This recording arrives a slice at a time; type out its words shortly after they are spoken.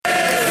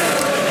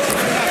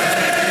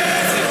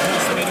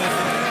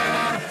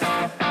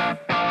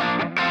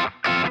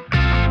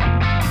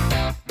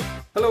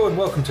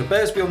welcome to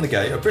Bears Beyond the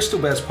Gate, a Bristol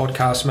Bears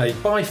podcast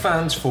made by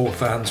fans for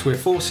fans. We're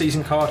 4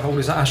 season card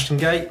holders at Ashton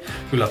Gate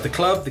who love the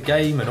club, the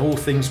game and all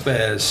things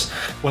Bears.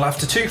 Well,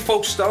 after 2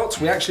 false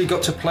starts, we actually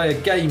got to play a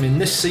game in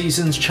this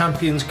season's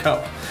Champions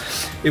Cup.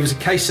 It was a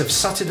case of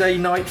Saturday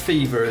night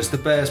fever as the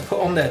Bears put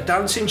on their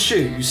dancing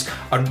shoes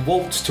and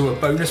waltzed to a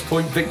bonus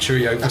point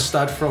victory over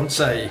Stade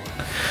Francais.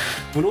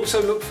 We'll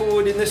also look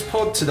forward in this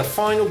pod to the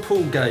final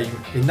pool game,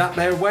 in that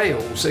they're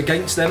Wales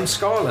against them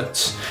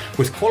Scarlets.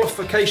 With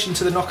qualification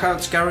to the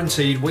knockouts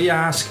guaranteed, we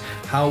ask,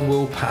 how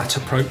will Pat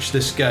approach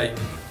this game?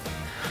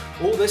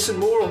 All this and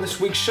more on this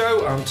week's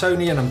show. I'm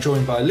Tony and I'm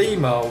joined by Lee,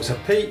 Miles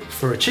and Pete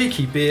for a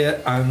cheeky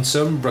beer and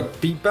some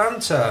rugby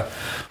banter.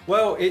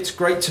 Well, it's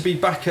great to be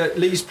back at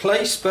Lee's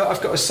place, but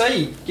I've got to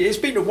say, it's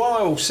been a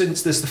while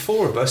since there's the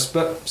 4 of us,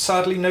 but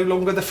sadly no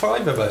longer the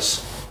 5 of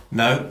us.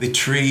 No, the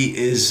tree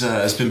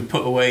has been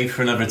put away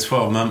for another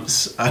 12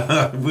 months.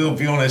 I will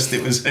be honest,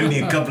 it was only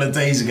a couple of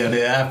days ago that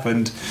it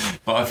happened.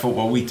 But I thought,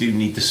 well, we do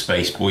need the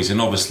space, boys.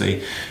 And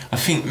obviously, I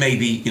think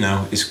maybe,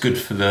 it's good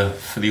for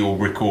the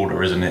old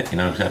recorder, isn't it? To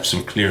have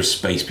some clear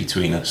space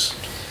between us.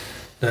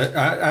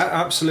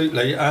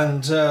 Absolutely.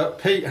 And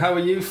Pete, how are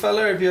you,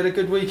 fella? Have you had a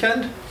good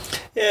weekend?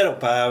 Yeah, not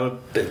bad. I'm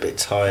a bit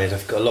tired.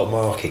 I've got a lot of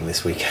marking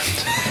this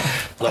weekend.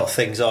 A lot of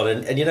things on.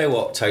 And you know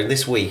what, Tony?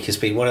 This week has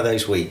been one of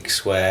those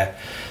weeks where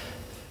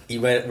you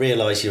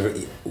realise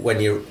when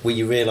you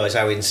realise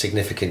how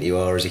insignificant you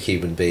are as a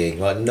human being.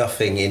 Like,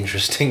 nothing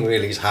interesting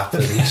really has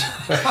happened.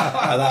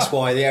 And that's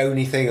why the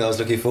only thing that I was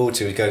looking forward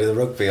to was going to the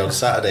rugby on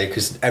Saturday,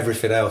 because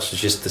everything else was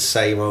just the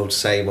same old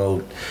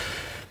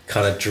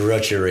kind of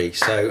drudgery.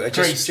 So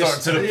Great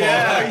start to the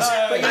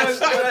podcast. But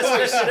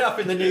let's get up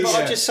in the new year.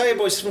 I just say,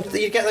 boys,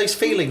 you get those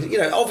feelings.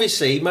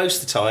 Obviously,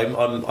 most of the time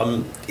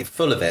I'm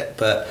full of it,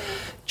 but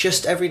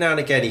just every now and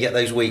again you get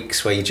those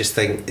weeks where you just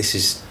think,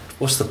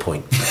 what's the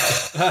point?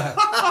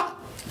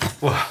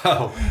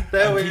 Wow.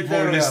 People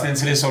are listening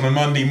to this on a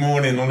Monday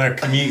morning on their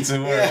commute to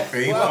work.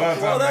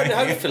 Yeah. Then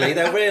hopefully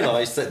they'll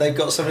realise that they've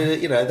got something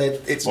that,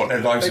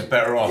 their lives are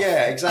better off.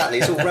 Yeah, exactly.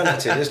 It's all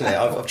relative, isn't it?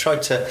 I've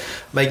tried to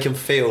make them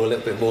feel a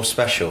little bit more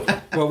special.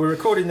 Well, we're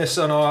recording this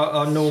on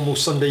our normal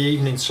Sunday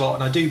evening slot,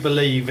 and I do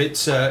believe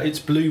it's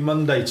Blue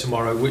Monday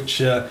tomorrow,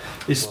 which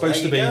is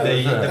supposed to be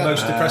the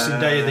most depressing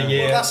day of the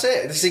year. Well, that's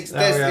it.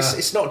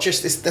 It's not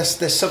just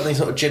there's something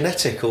sort of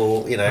genetic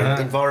or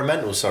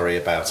environmental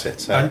about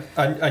it. So.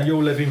 And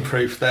you're living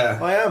proof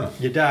there. I am.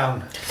 You're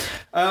down.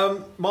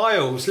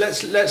 Miles,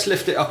 let's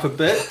lift it up a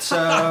bit.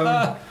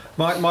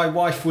 My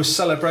wife was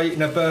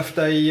celebrating her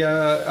birthday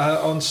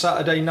on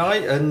Saturday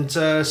night, and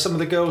some of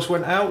the girls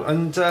went out,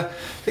 and I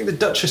think the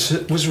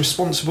Duchess was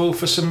responsible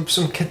for some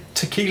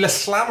tequila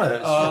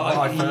slammers.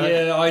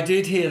 Yeah, I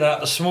did hear that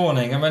this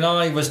morning. I mean,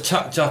 I was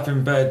tucked up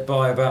in bed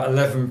by about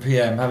 11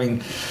 p.m,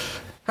 having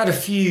had a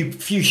few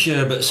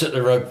sherbets at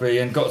the rugby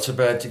and got to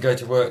bed to go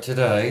to work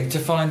today, to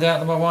find out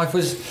that my wife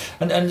was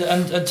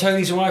and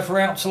Tony's wife were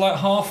out to like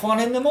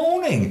 1:30 in the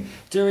morning.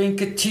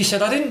 She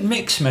said, I didn't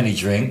mix many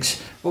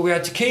drinks, but we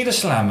had tequila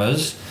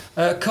slammers,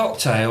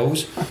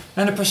 cocktails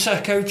and a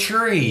Prosecco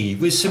tree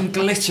with some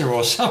glitter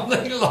or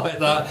something like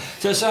that.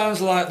 So it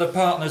sounds like the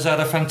partners had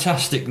a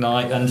fantastic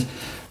night, and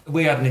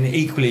we had an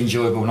equally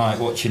enjoyable night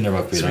watching the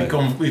rugby. So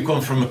we've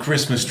gone from a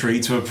Christmas tree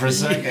to a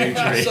Prosecco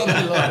tree.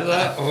 Something like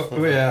that.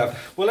 We have.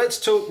 Well, let's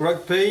talk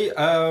rugby.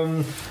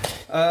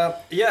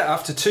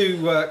 After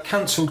 2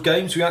 cancelled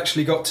games, we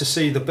actually got to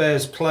see the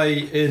Bears play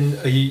in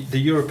the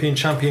European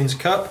Champions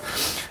Cup.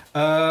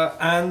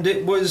 And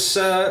it was,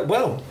 a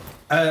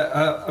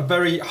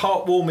very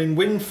heartwarming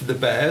win for the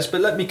Bears.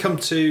 But let me come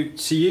to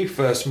you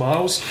first,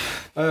 Miles.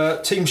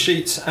 Team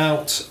sheets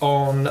out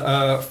on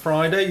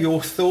Friday. Your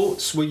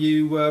thoughts? Were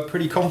you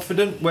pretty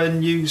confident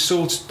when you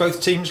saw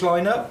both teams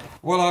line up?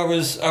 Well, I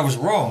was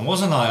wrong,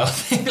 wasn't I? I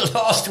think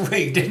last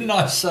week, didn't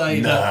I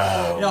say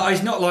that? No,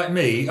 he's not like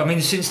me. I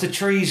mean, since the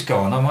tree's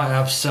gone, I might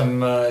have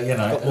some,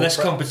 less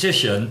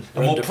competition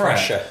and more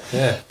pressure.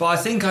 Yeah. But I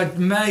think I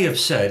may have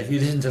said, if you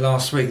listened to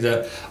last week,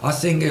 that I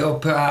think it'll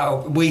put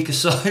out a weaker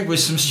side with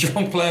some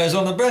strong players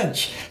on the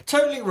bench.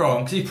 Totally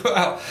wrong, because he put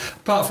out,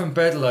 apart from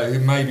Bedlow, who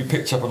maybe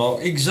picked up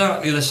on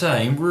exactly the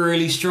same,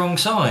 really strong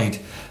side.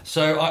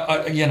 So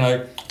I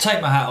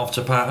take my hat off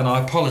to Pat, and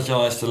I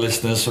apologise to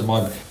listeners for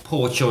my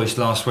poor choice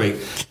last week.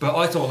 But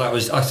I thought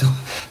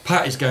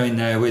Pat is going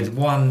there with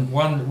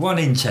one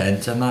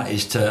intent, and that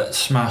is to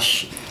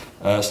smash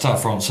Stade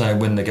Francais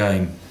and win the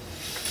game.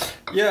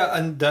 Yeah,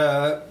 and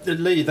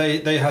Lee,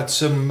 they had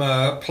some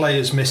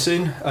players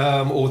missing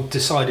or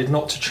decided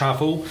not to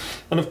travel.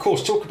 And of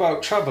course, talk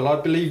about travel, I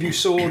believe you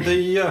saw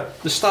the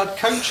Stade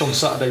coach on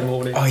Saturday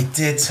morning. I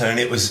did,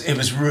 Tony. It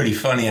was really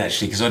funny,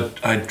 actually, because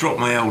I dropped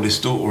my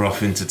eldest daughter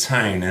off into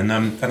town, and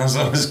as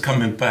I was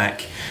coming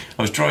back,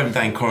 I was driving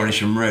down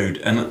Coronation Road,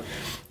 and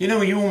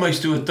you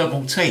almost do a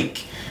double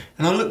take.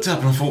 And I looked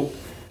up and I thought,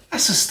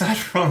 that's a Stade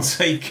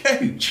Francais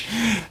coach.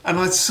 And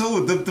I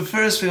saw, the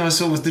first thing I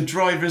saw was the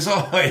driver's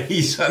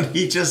eyes, and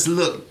he just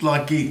looked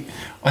like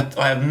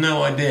I have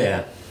no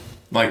idea,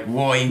 like,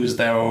 why he was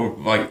there, or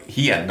like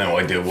he had no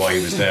idea why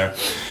he was there.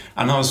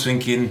 And I was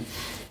thinking,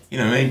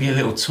 maybe a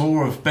little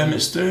tour of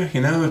Bedminster, a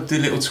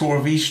little tour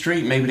of East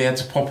Street. Maybe they had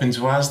to pop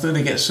into Asda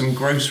to get some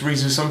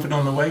groceries or something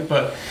on the way.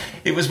 But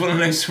it was one of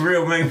those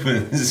surreal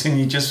moments, and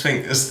you just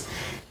think it's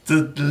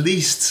the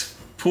least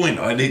point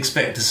I'd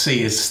expect to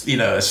see is,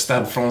 a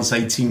Stade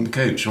Francais team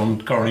coach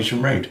on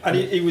Coronation Road. And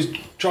he was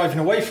driving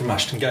away from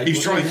Ashton Gate. He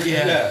was driving,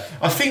 yeah.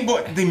 I think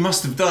what they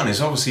must have done is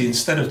obviously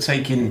instead of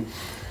taking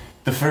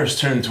the first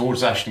turn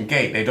towards Ashton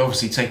Gate, they'd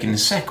obviously taken the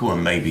second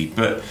one maybe.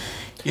 But,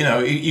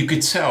 you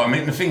could tell. I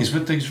mean, the thing is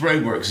with these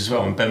roadworks as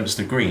well on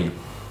Bedminster Green,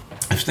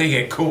 if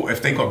they got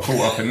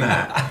caught up in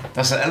that,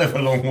 that's a hell of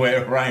a long way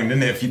around,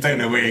 isn't it? If you don't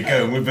know where you're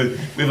going with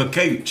a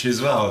coach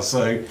as well.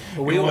 So it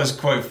was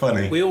quite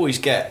funny. We always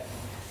get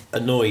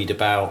annoyed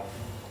about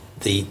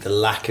the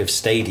lack of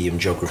stadium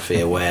geography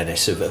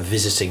awareness of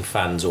visiting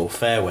fans or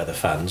fair weather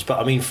fans, but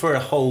I mean, for a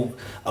whole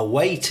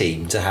away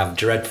team to have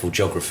dreadful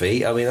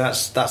geography, I mean,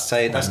 that's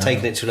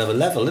taking it to another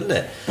level, isn't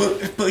it?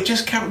 But it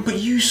just can't. But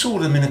you saw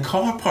them in a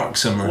car park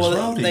somewhere as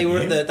well. They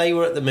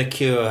were at the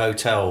Mercure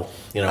Hotel,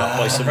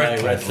 by St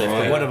Mary Redcliffe.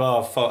 Right.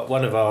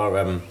 One of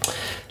our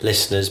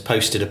listeners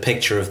posted a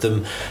picture of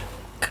them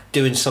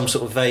doing some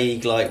sort of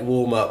vague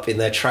warm up in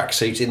their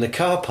tracksuits in the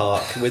car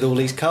park with all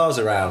these cars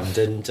around,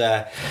 and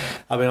I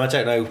mean, I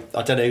don't know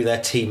who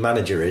their team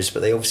manager is,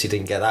 but they obviously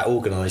didn't get that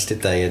organised,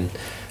 did they? And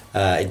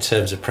in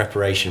terms of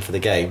preparation for the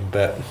game,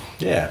 but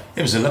yeah,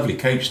 it was a lovely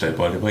coach though,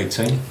 by the way,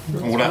 Tim.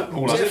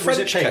 Was it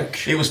French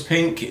coach? It was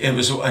pink. It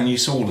was, and you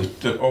saw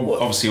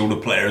obviously all the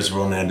players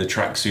were on there. The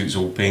tracksuits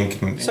all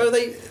pink. So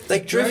they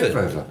driven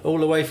over all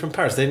the way from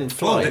Paris. They didn't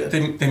fly. Well,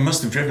 they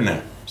must have driven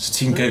there. It's a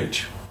team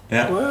coach.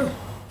 Yeah. Well,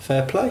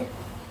 fair play.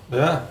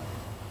 Yeah.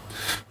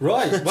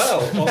 Right,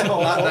 well,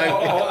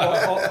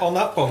 on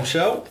that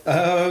bombshell,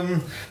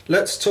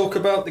 let's talk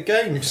about the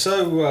game.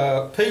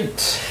 So, Pete,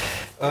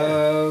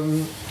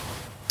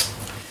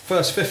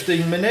 first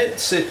 15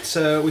 minutes,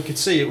 we could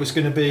see it was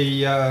going to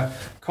be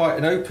quite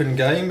an open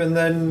game, and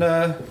then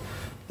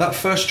that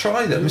first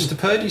try that Mr.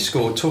 Purdy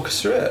scored, talk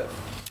us through it.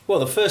 Well,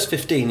 the first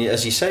 15,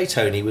 as you say,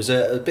 Tony, was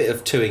a bit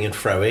of toing and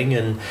froing,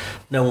 and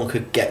no one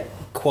could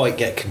quite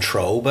get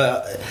control,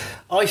 but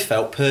I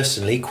felt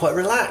personally quite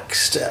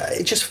relaxed.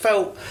 It just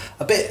felt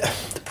a bit,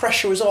 the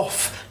pressure was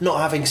off, not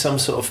having some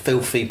sort of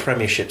filthy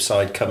Premiership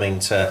side coming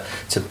to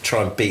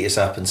try and beat us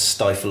up and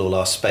stifle all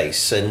our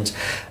space. And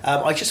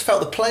I just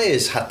felt the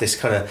players had this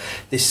kind of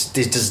this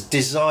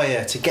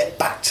desire to get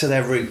back to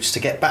their roots, to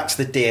get back to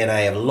the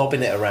DNA of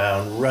lobbing it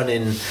around,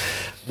 running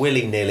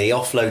willy-nilly,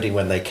 offloading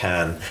when they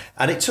can.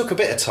 And it took a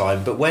bit of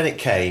time, but when it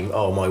came,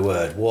 oh my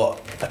word,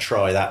 what a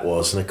try that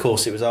was. And of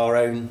course it was our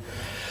own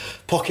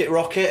pocket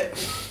rocket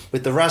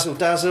with the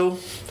razzle-dazzle,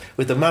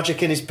 with the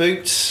magic in his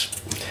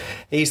boots.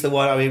 He's the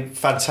one. I mean,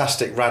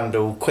 fantastic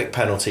Randall, quick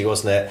penalty,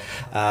 wasn't it?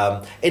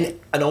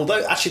 And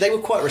although actually they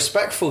were quite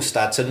respectful,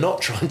 Stad, to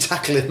not try and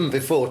tackle him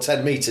before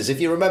 10 metres. If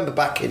you remember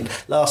back in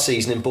last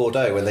season in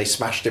Bordeaux when they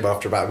smashed him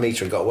after about a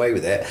metre and got away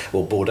with it,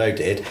 well, Bordeaux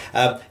did.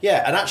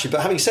 Yeah, and actually,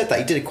 but having said that,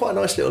 he did quite a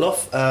nice little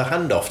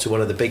handoff to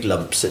one of the big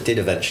lumps that did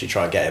eventually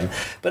try and get him.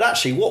 But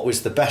actually, what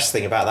was the best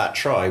thing about that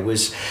try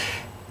was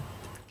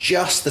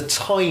just the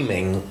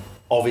timing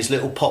of his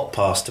little pop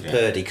pass to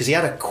Purdy, because he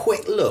had a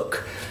quick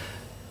look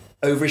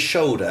over his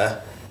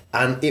shoulder,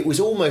 and it was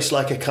almost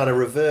like a kind of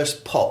reverse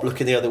pop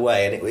looking the other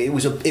way, and it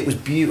was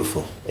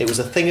beautiful. It was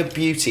a thing of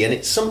beauty, and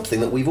it's something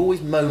that we've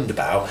always moaned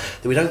about,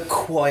 that we don't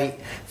quite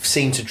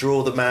seem to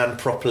draw the man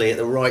properly at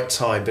the right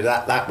time, but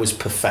that was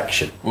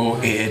perfection. Well,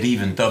 it had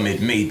even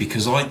dummied me,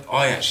 because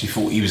I actually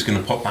thought he was going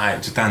to pop that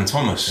out to Dan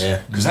Thomas,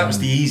 because that was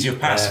the easier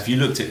pass if you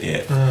looked at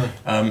it.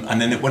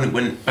 And then when it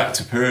went back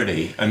to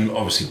Purdy, and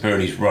obviously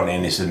Purdy's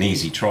running, it's an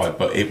easy try,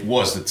 but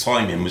the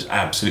timing was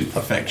absolute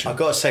perfection. I've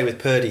got to say with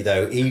Purdy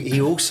though,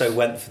 he also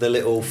went for the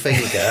little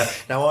finger.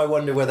 Now I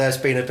wonder whether there's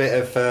been a bit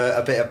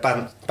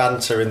of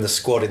banter in the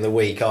squad in the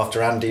week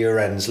after Andy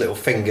Uren's little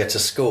finger to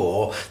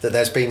score, that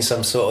there's been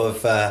some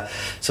sort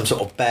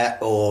of bet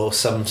or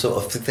some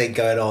sort of thing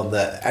going on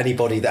that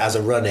anybody that has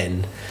a run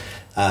in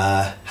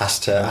has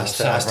to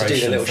do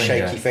the little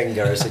shaky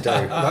finger as they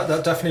do.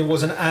 That definitely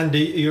was an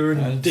Andy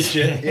Uren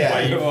digit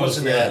wave,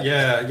 wasn't it?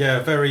 Yeah,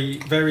 very,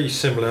 very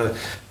similar.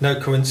 No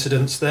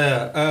coincidence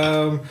there.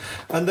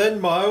 And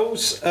then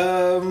Miles,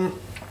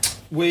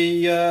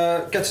 we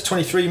get to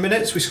 23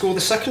 minutes, we score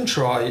the second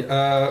try.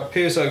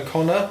 Piers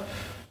O'Connor,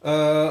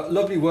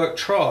 lovely work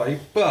try,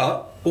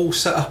 but all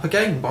set up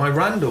again by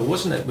Randall,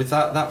 wasn't it, with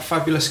that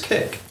fabulous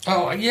kick?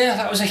 Oh yeah,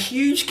 that was a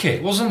huge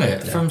kick, wasn't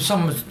it? Yeah. From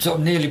some sort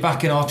of nearly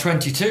back in our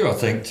 22, I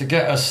think, to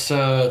get us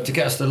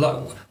the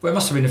luck. Well, it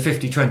must have been a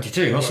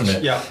 50-22, wasn't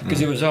it? Yeah,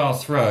 because it was our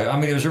throw. I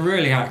mean, it was a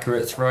really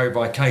accurate throw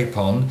by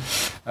Capon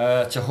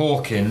to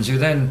Hawkins, who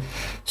then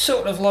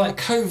sort of like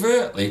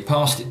covertly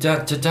passed it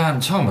to Dan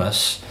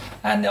Thomas.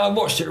 And I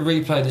watched it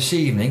replay this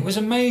evening. It was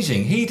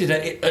amazing. He did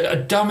a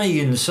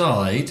dummy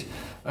inside.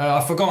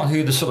 I've forgotten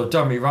who the sort of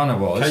dummy runner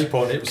was.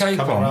 Capon. It was coming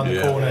around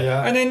the corner,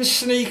 yeah. And then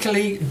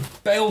sneakily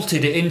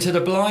belted it into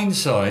the blind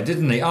side,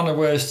 didn't he?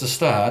 Unawares to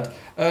Stad.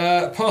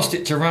 Passed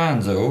it to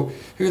Randall,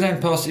 who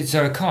then passed it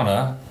to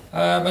O'Connor,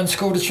 and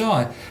scored a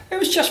try. It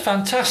was just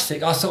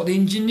fantastic. I thought the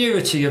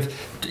ingenuity of,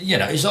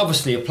 it's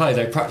obviously a play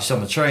they practice on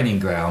the training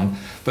ground,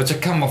 but to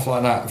come off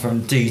like that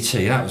from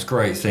DT, that was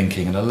great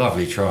thinking and a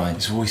lovely try.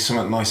 There's always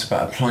something nice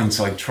about a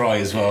blindside try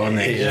as well, isn't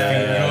it? Yeah.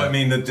 You know what I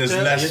mean? There's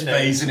less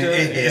space and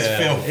it is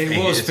filthy.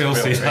 It was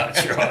filthy, that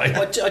try.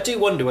 I do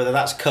wonder whether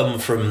that's come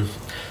from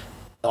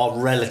our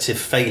relative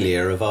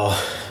failure of our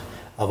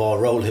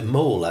rolling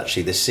maul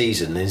actually this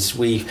season. Is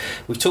we've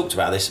talked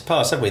about this in the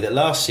past, haven't we? That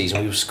last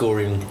season we were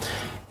scoring,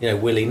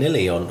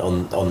 willy-nilly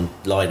on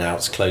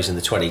line-outs closing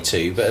the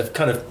 22, but have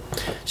kind of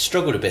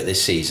struggled a bit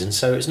this season.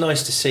 So it's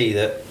nice to see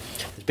that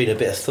there's been a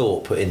bit of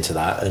thought put into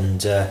that,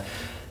 and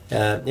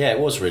it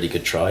was a really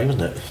good try,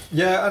 wasn't it?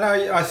 Yeah, and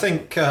I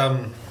think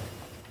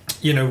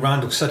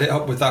Randall set it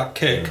up with that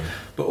kick,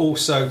 but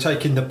also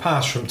taking the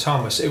pass from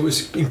Thomas. It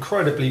was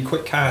incredibly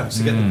quick hands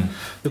to get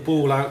the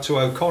ball out to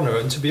O'Connor,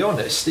 and to be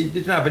honest, he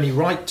didn't have any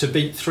right to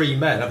beat three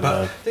men,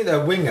 but I think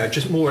their winger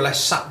just more or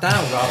less sat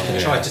down rather than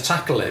tried to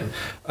tackle him.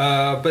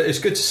 But it's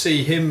good to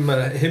see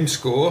him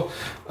score.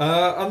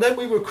 And then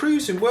we were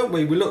cruising, weren't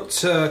we? We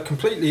looked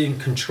completely in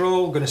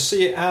control, going to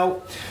see it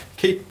out,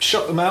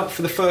 shut them out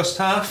for the first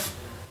half,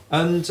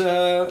 and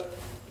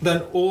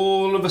then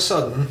all of a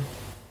sudden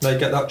they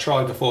get that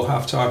try before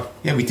half-time.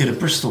 Yeah, we did a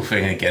Bristol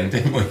thing again,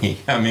 didn't we?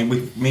 I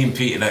mean, me and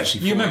Pete had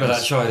actually... You remember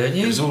that try, didn't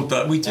you? It was all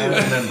done. We do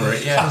remember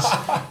it, yes.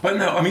 But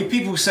no, I mean,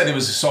 people said it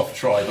was a soft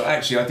try, but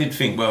actually I did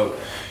think, well,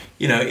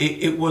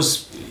 it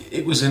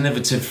was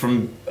innovative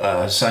from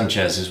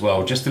Sanchez as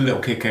well, just a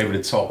little kick over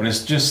the top, and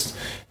it's just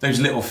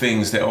those little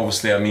things that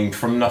obviously, I mean,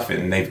 from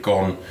nothing, they've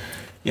gone...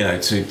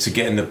 to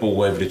getting the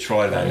ball over the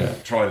try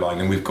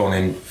line, and we've gone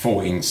in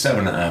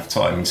 14-7 at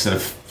half-time instead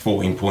of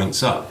 14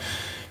 points up.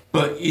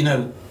 But,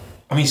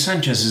 I mean,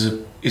 Sanchez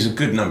is a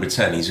good number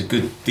 10. He's a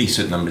good,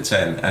 decent number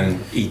 10,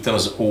 and he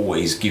does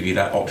always give you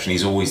that option.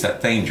 He's always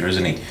that danger,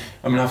 isn't he?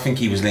 I mean, I think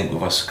he was linked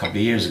with us a couple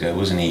of years ago,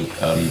 wasn't he?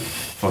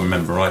 If I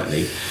remember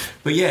rightly.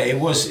 But yeah, it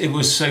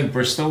was so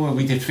Bristol, and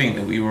we did think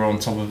that we were on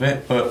top of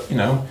it. But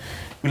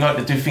we like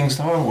to do things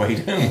the hard way,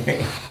 don't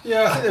we?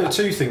 Yeah, I think there were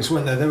two things,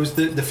 weren't there? There was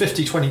the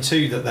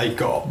 50-22 that they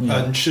got,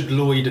 and should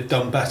Lloyd have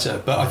done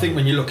better? But I think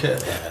when you look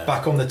at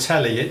back on the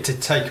telly, it did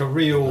take a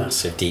real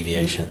massive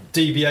deviation,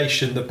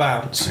 the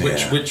bounce,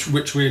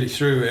 which really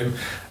threw him.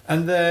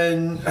 And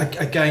then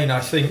again, I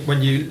think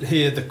when you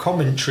hear the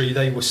commentary,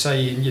 they were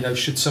saying,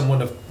 should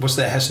someone have, was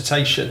there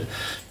hesitation?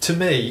 To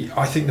me,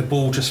 I think the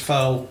ball just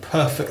fell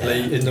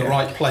perfectly in the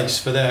right place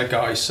for their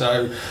guy.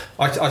 So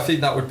I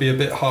think that would be a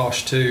bit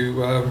harsh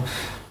to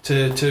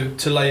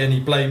lay any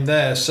blame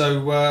there.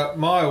 So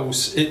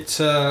Miles, it's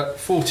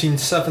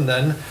 14-7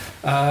 then.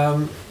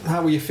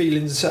 How were your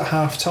feelings at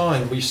half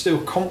time? Were you still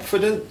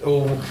confident,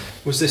 or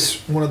was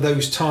this one of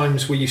those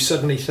times where you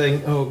suddenly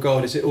think, oh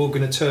God, is it all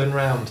going to turn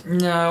round?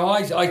 No,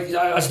 I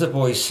as the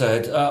boys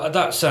said,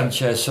 that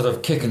Sanchez sort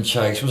of kick and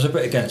chase was a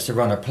bit against the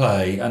run of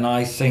play, and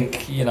I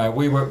think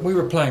we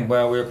were playing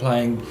well, we were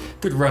playing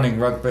good running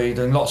rugby,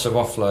 doing lots of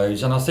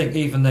offloads, and I think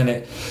even then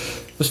it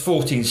was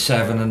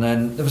 14-7, and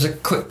then there was a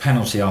quick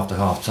penalty after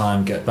half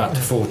time, get back to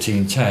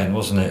 14-10,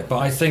 wasn't it? But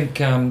I think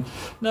I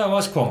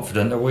was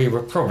confident that we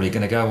were probably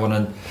going to go on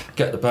and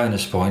get the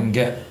bonus point and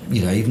get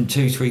even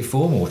 2, 3,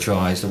 4 more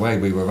tries the way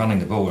we were running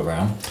the ball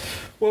around.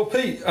 Well,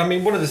 Pete, I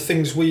mean, one of the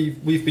things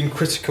we've been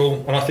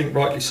critical, and I think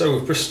rightly so,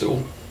 with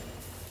Bristol,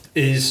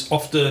 is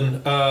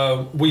often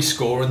we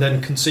score and then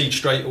concede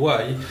straight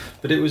away,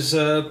 but it was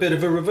a bit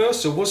of a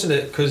reversal, wasn't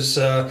it? Because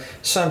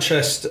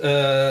Sanchez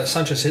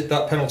hit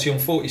that penalty on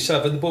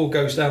 47, the ball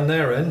goes down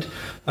their end,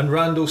 and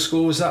Randall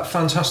scores that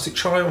fantastic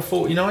try on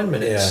 49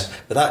 minutes. Yeah,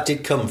 but that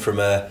did come from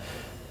a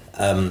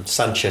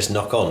Sanchez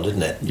knock on,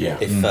 didn't it? Yeah.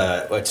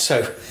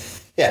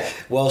 Yeah,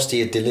 whilst he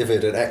had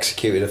delivered and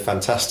executed a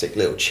fantastic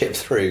little chip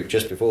through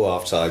just before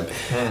half-time,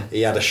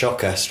 he had a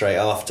shocker straight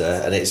after,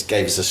 and it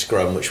gave us a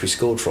scrum which we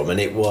scored from, and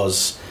it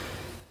was,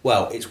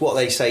 well, it's what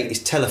they say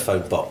is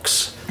telephone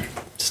box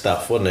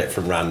stuff, wasn't it,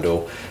 from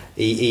Randall?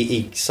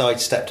 He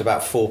sidestepped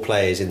about 4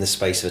 players in the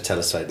space of a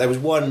telephone. There was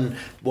one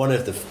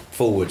of the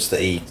forwards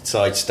that he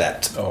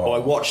sidestepped. I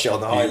watched it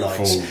on the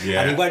highlights,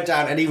 and he went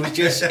down and he was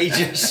just he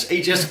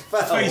just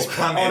fell face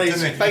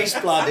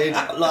planted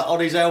like on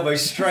his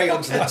elbows straight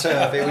onto the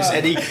turf. It was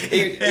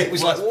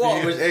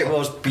it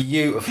was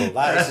beautiful.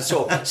 That is the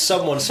sort of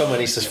someone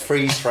needs to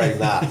freeze frame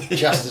that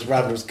just as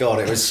Randall's gone.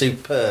 It was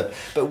superb.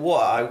 But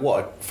what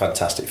a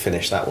fantastic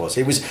finish that was.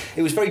 It was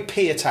very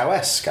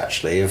Piatow-esque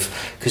actually,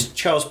 because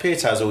Charles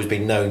Piatow's always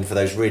been known for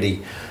those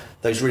really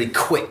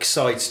quick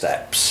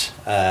sidesteps,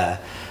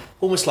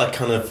 almost like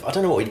kind of, I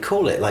don't know what we'd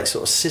call it, like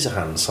sort of scissor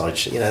hand side.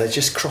 They're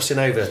just crossing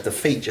over. The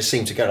feet just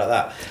seem to go like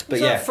that. But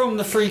was that from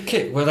the free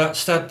kick where that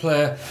Stad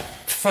player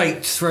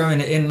faked throwing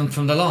it in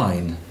from the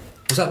line?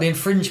 Was that the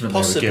infringement?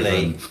 Possibly.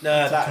 They were given?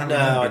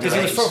 No. Because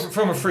it was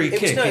from a free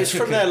kick. It's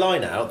from their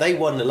line out. They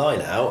won the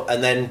line out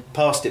and then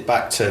passed it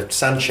back to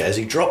Sanchez.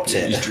 He dropped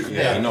it. He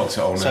knocked it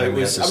on. So it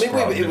was.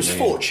 It was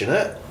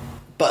fortunate.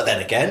 But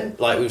then again,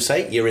 like we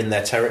say, you're in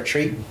their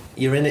territory,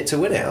 you're in it to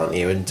win it, aren't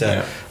you? And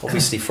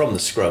obviously from the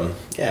scrum,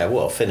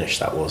 what a finish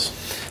that was.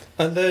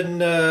 And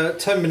then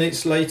 10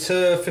 minutes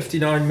later,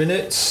 59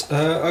 minutes,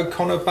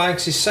 O'Connor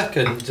bags his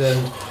second.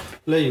 And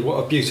Lee, what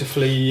a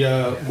beautifully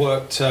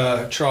worked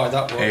try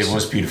that was. It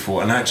was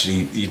beautiful. And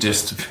actually, you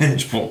just to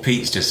finish what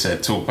Pete's just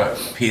said, talk about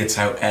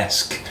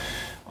Piatout-esque.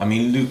 I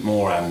mean, Luke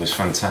Moran was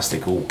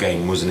fantastic all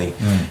game, wasn't he?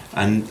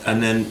 And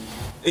then,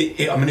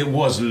 it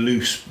was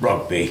loose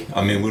rugby.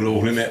 I mean, we'll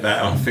all admit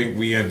that. I think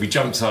we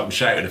jumped up and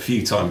shouted a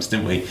few times,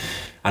 didn't we?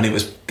 And it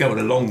was going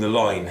along the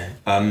line.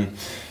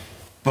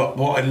 But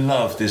what I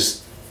loved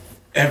is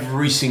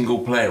every single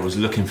player was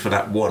looking for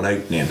that one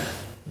opening,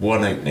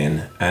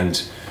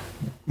 and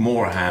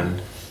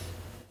Morahan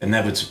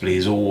inevitably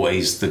is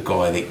always the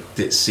guy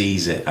that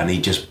sees it, and he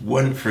just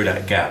went through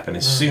that gap, and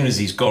as soon as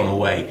he's gone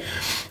away,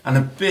 and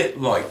a bit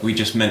like we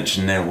just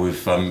mentioned there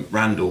with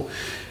Randall,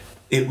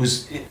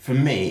 for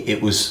me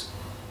it was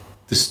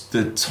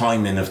the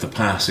timing of the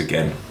pass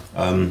again,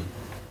 and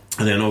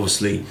then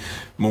obviously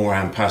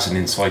Morahan passing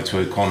inside to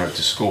O'Connor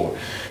to score.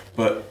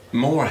 But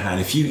Morahan,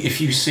 if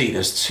you see,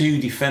 there's two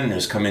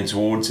defenders coming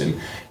towards him,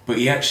 but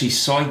he actually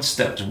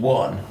sidestepped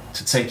one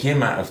to take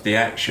him out of the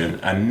action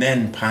and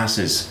then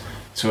passes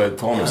to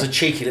O'Connor. It was a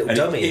cheeky little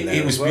dummy in there.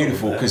 It was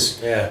beautiful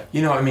because,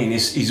 you know what I mean,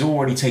 he's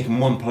already taken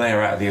one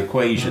player out of the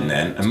equation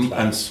then,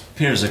 and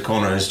Piers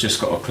O'Connor has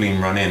just got a clean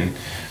run in.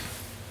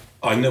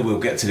 I know we'll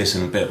get to this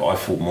in a bit, but I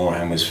thought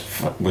Morahan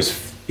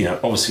was you know,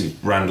 obviously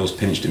Randall's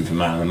pinched him for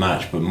man of the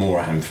match, but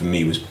Morahan for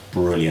me was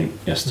brilliant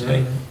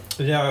yesterday.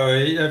 Yeah,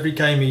 every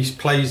game he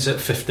plays at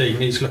 15,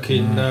 he's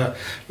looking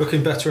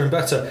better and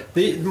better.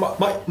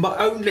 My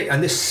only,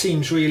 and this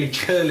seems really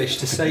churlish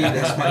to say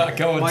this, my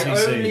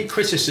only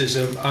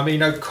criticism, I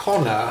mean,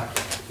 O'Connor,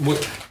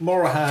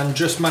 Morahan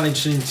just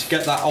managing to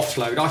get that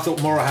offload. I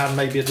thought Morahan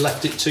maybe had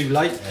left it too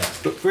late,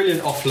 but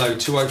brilliant offload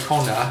to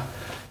O'Connor.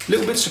 A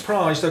little bit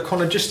surprised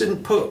O'Connor just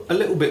didn't put a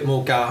little bit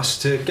more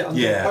gas to get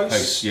under the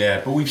post.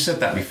 Yeah, but we've said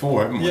that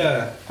before, haven't we?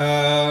 Yeah,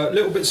 a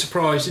little bit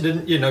surprised he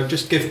didn't,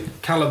 just give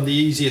Callum the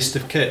easiest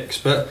of kicks.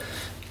 But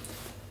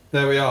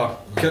there we are.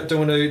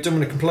 Don't want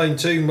to complain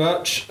too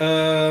much.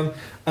 And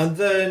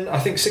then I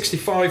think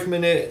 65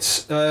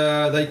 minutes,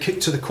 they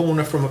kicked to the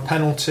corner from a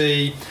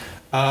penalty.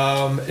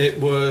 It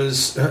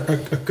was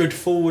a good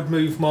forward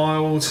move,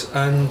 Miles,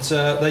 and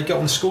they got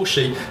on the score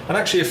sheet. And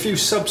actually a few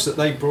subs that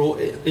they brought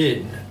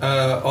in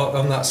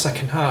on that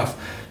second half,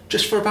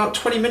 just for about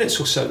 20 minutes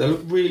or so, they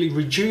looked really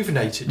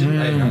rejuvenated, didn't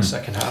they, in that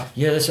second half?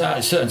 Yeah, there's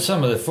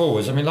some of the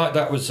forwards. I mean, like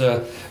that was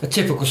a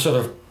typical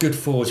sort of good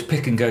forwards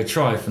pick and go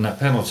try from that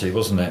penalty,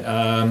 wasn't it?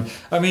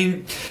 I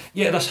mean,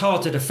 yeah, that's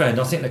hard to defend.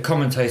 I think the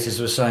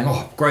commentators were saying,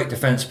 great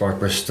defence by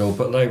Bristol,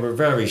 but they were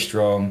very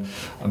strong,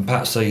 and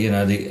perhaps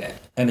the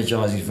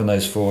energising from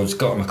those forwards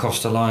got them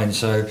across the line.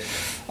 So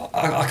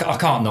I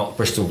can't knock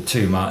Bristol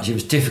too much. It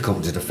was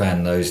difficult to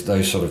defend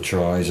those sort of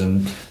tries,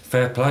 and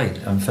fair play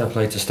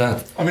to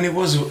Stade. I mean, it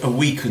was a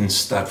weakened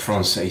Stade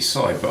Francais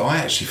side, but I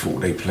actually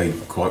thought they played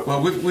quite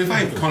well.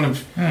 Without kind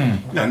of, I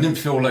didn't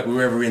feel like we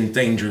were ever in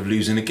danger of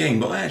losing a game,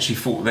 but I actually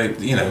thought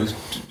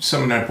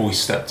some of their boys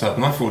stepped up,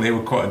 and I thought they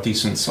were quite a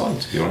decent side,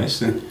 to be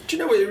honest. And do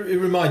you know what it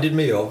reminded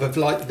me of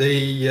like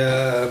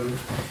the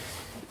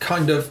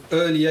kind of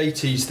early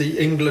 80s, the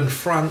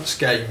England-France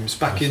games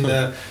back in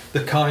the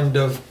kind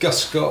of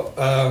Gus Scott,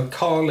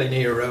 Carlin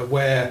era,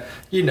 where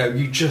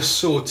you just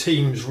saw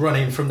teams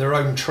running from their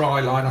own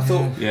try line. I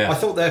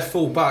thought their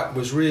full back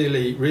was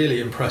really, really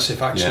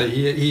impressive. Actually,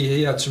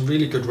 he had some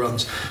really good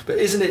runs. But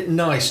isn't it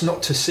nice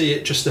not to see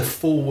it just a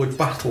forward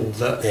battle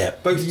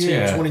that both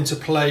teams wanting to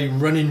play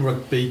running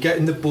rugby,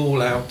 getting the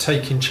ball out,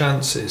 taking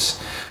chances.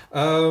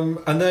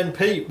 And then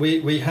Pete,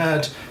 we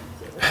had.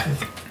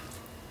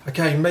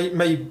 Again,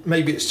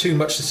 maybe it's too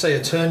much to say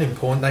a turning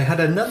point. They had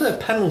another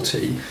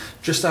penalty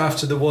just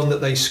after the one that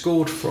they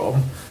scored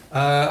from.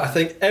 I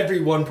think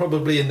everyone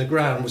probably in the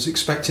ground was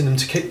expecting them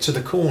to kick to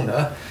the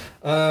corner.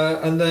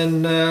 And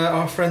then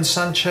our friend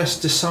Sanchez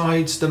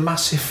decides the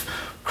massive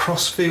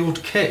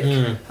crossfield kick.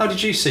 How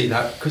did you see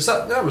that? Because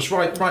that was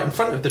right in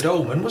front of the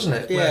Dolman, wasn't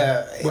it?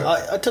 Yeah,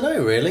 I don't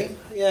know really.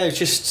 Yeah, it's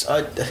just...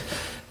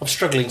 I'm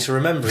struggling to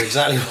remember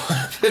exactly what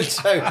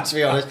happened, to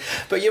be honest.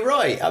 But you're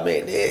right. I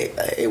mean,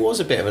 it was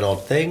a bit of an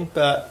odd thing,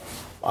 but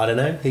I don't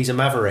know. He's a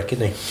maverick,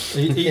 isn't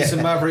he? He's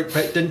a maverick,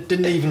 but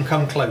didn't even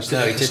come close.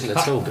 No, he didn't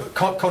at all.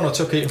 Connor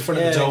took it in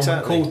front of the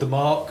Dolman, called the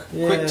mark,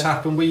 quick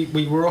tap, and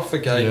we were off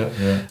again.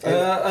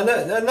 And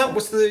that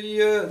was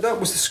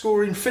the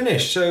scoring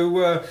finish.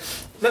 So.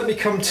 Let me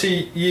come to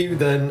you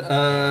then,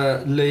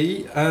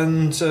 Lee,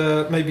 and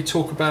maybe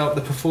talk about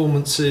the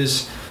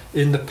performances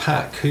in the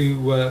pack.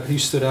 Who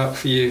stood out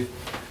for you?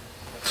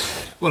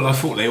 Well, I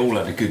thought they all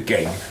had a good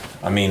game.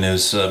 I mean,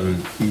 as to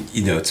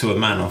a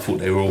man, I thought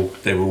they were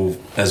all,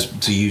 as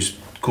to use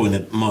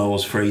coin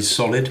Miles' phrase,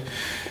 solid.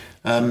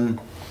 I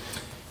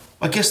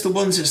guess the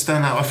ones that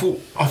stand out, I thought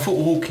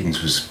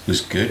Hawkins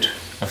was good.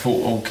 I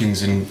thought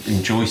Hawkins and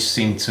Joyce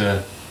seemed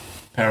to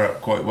pair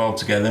up quite well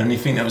together, and I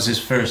think that was his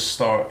first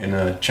start in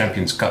a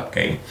Champions Cup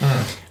game.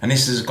 And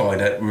this is a guy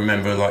that,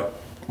 remember, like,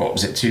 what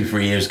was it,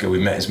 2-3 years ago, we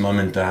met his mum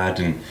and dad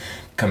and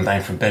come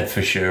down from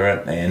Bedfordshire,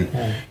 weren't they? And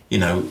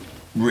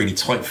really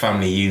tight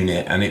family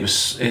unit, and it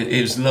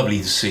was lovely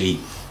to see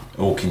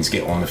Hawkins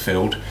get on the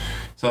field.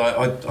 So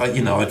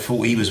I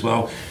thought he was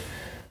well.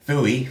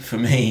 Vui, for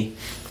me,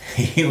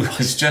 he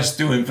was just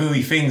doing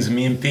Vui things, and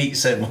me and Pete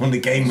said when the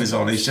game was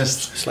on,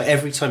 it's like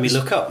every time you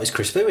look up, it's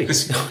Chris Vui.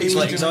 He's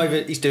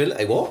doing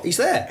what? He's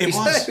there. It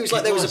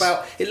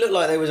looked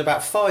like there was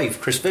about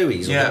 5 Chris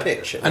Vuis on the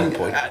pitch at one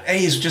point.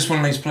 He's just one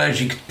of those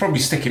players you could probably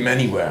stick him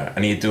anywhere,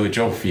 and he'd do a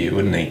job for you,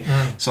 wouldn't he?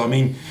 So I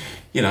mean,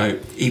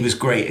 he was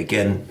great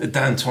again.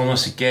 Dan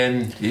Thomas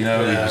again. He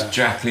was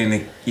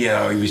Jacqueline. He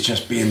was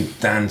just being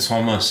Dan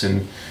Thomas,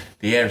 and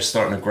the air's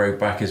starting to grow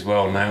back as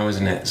well now,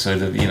 isn't it? So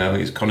that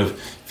it's kind of.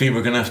 I think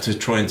we're going to have to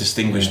try and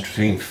distinguish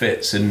between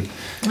Fitz and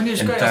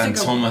Dan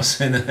Thomas.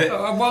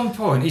 At one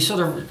point, he sort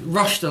of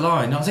rushed the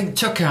line. I think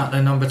took out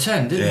their number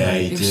 10, didn't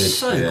he? He was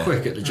so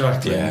quick at the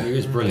Jacqueline. Yeah. He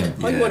was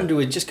brilliant. I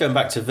wonder, just going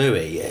back to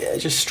Vui, it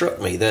just struck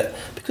me that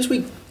because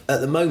we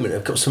at the moment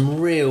have got some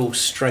real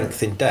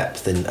strength in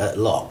depth at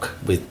lock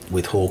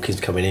with Hawkins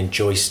coming in,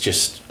 Joyce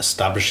just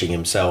establishing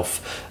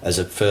himself as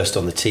a first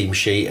on the team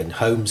sheet, and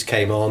Holmes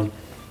came on.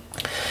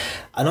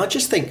 And I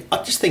just think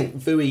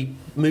Vui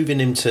moving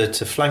him to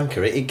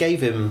flanker, it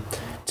gave him,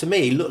 to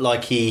me, it looked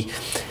like he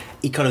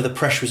kind of, the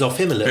pressure was off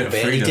him a little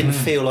bit. He didn't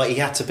feel like he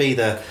had to be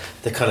the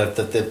kind of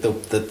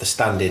the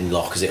stand-in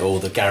lock, or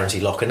the guarantee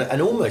lock,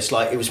 and almost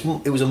like it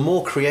was a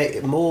more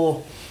creative,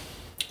 more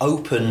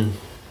open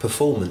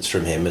performance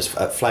from him as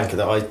at flanker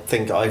that I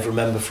think I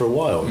remember for a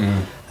while.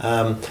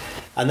 And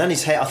then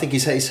his hair, I think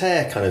his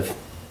hair kind of.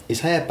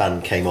 His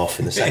hairband came off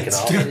in the second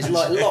half, and his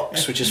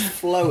locks were just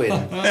flowing,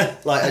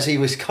 as he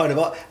was kind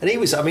of. And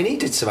he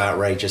did some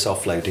outrageous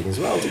offloading as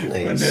well, didn't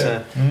he?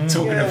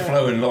 Talking of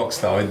flowing locks,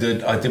 though, I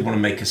did want to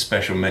make a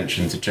special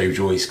mention to Joe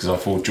Joyce, because I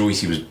thought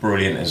Joyce was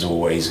brilliant as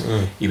always.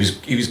 He was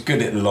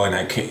good at the line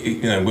out.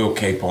 Will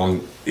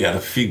Capon, he had a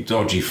few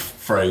dodgy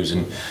throws,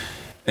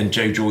 and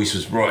Joe Joyce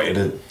was right at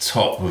the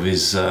top of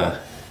his.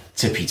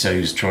 Tippy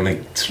toes,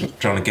 trying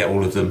to get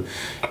all of them,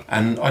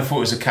 and I thought it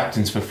was a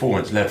captain's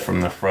performance, led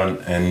from the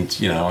front, and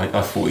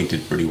I thought he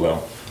did pretty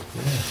well.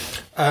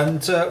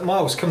 And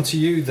Miles, come to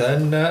you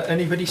then.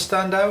 Anybody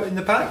stand out in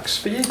the backs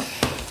for you?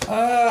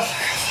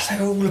 They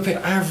were all a bit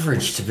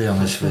average, to be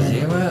honest with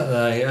you, weren't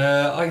they?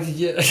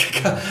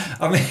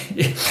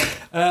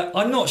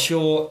 I'm not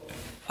sure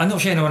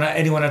anyone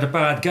had a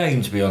bad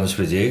game, to be honest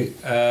with you.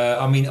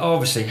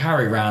 Obviously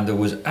Harry Randall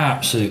was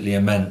absolutely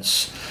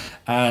immense.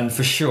 And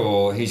for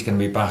sure, he's going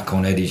to be back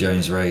on Eddie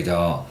Jones'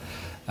 radar.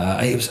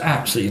 He was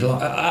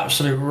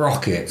absolute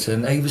rocket,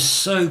 and he was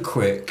so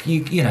quick.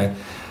 His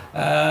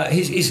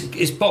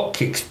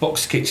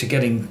box kicks are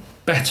getting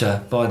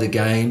better by the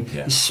game.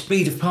 Yeah. His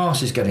speed of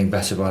pass is getting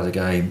better by the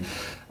game,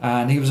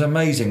 and he was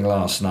amazing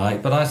last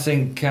night. But I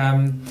think,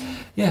 I'm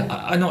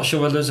not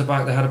sure whether there's a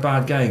back that had a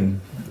bad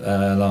game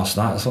last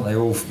night. I thought they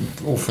were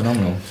all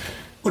phenomenal.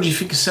 What do you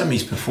think of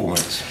Semi's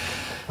performance?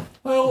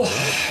 Well,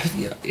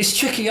 it's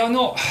tricky. I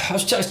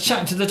was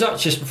chatting to the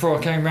Duchess before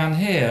I came round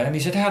here, and he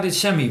said, "How did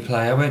Semi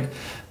play?" I went,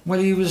 "Well,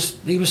 he was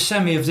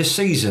Semi of this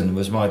season,"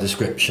 was my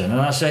description,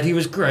 and I said he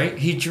was great.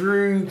 He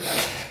drew,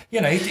 he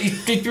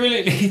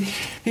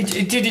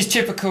did his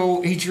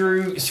typical. He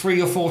drew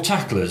 3 or 4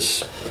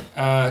 tacklers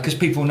because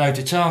people know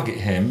to target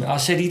him. I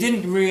said he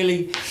didn't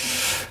really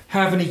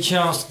have any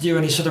chance to do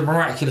any sort of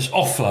miraculous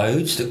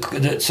offloads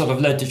that sort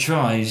of led to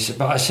tries,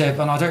 but I said,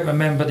 and I don't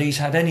remember that he's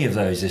had any of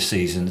those this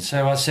season.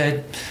 So I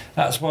said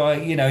that's why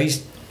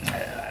he's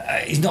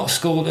not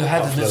scored.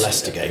 Had the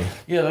Leicester game.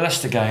 Yeah, the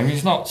Leicester game.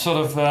 He's not sort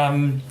of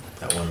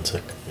that one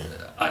took. Yeah.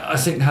 I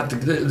think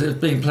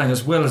been playing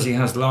as well as he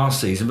has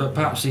last season, but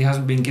perhaps he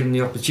hasn't been given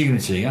the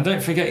opportunity. And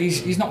don't forget,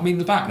 he's not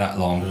been back that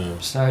long,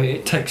 so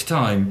it takes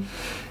time.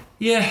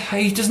 Yeah,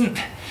 he doesn't.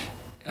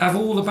 Of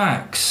all the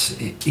backs,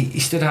 he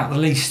stood out the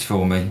least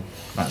for me.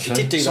 Actually,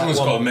 he did do someone's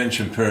that got to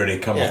mention Purdy.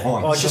 Come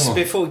on. Oh, just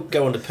before we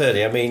go on to Purdy,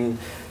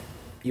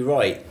 you're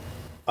right.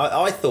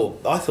 I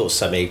thought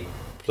Semi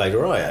played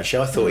all right.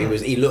 Actually, I thought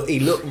he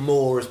looked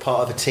more as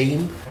part of a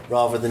team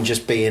rather than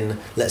just being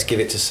let's give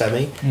it to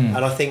Semi.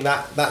 And I think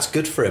that's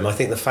good for him. I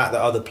think the fact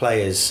that other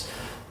players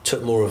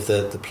took more of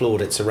the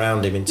plaudits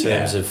around him in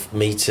terms of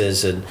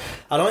meters and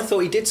I thought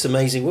he did some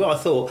amazing well. I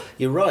thought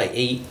you're right.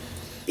 He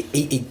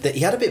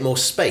had a bit more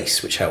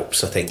space, which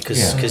helps, I think,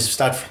 because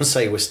Stade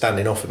Francais was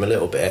standing off him a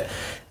little bit,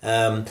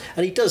 and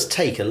he does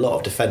take a lot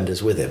of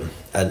defenders with him.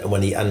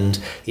 And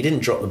he didn't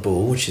drop the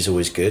ball, which is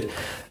always good.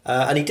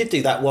 And he did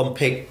do that one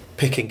pick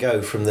and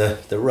go from the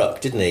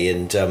ruck, didn't he?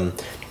 And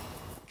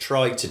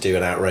tried to do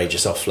an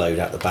outrageous offload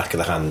at the back of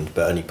the hand,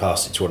 but only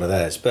passed it to one of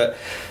theirs. But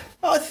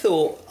I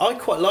thought I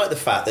quite liked the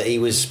fact that it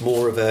was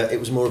more of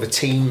a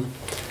team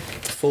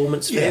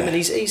performance for him, and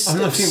he's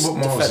I think what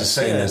Miles is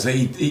saying is that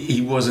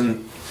he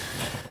wasn't.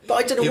 But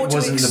I don't know. It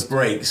wasn't the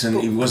breaks,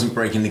 and he wasn't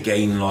breaking the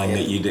gain line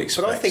that you'd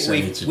expect. But I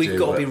think we've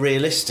got to be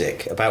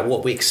realistic about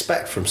what we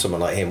expect from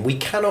someone like him. We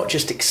cannot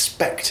just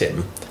expect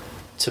him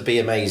to be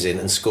amazing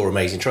and score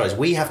amazing tries.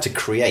 We have to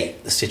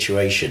create the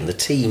situation. The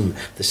team,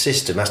 the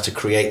system has to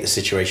create the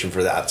situation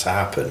for that to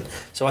happen.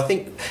 So I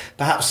think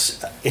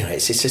perhaps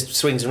it's just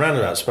swings and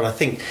roundabouts. But I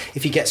think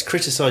if he gets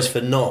criticised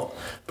for not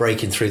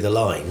breaking through the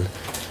line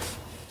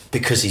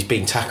because he's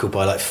been tackled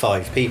by like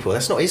 5 people,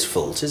 that's not his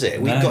fault, is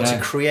it? We've got to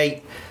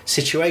create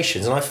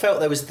situations, and I felt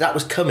that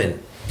was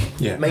coming.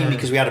 Yeah. Mainly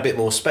because we had a bit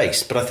more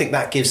space, but I think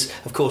that gives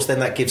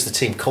the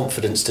team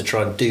confidence to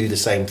try and do the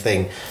same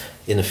thing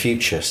in the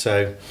future.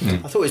 So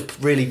I thought it was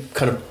really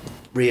kind of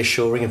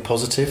reassuring and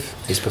positive,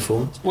 his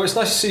performance. Well, it's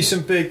nice to see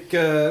some big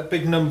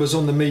numbers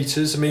on the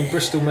metres. I mean,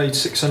 Bristol made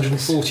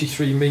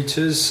 643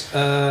 metres,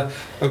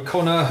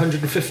 O'Connor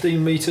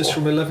 115 metres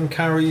from 11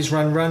 carries,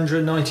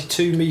 Ranrandra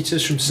 92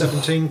 metres from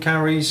 17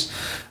 carries,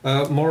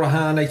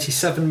 Morahan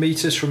 87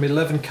 metres from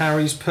 11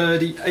 carries,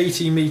 Purdy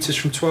 80 metres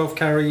from 12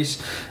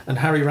 carries, and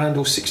Harry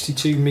Randall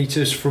 62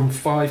 metres from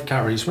 5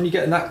 carries. When you're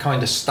getting that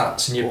kind of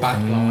stats in your back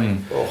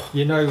line,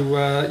 you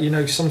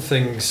know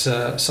something's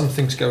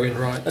going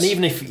right. And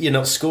even if you're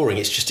not scoring,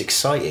 it's just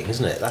exciting,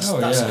 isn't it? That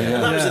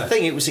was the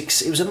thing. It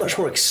was a much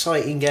more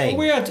exciting game.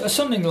 Well, we had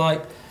something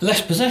like less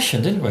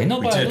possession, didn't we?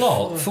 Not by a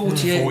lot.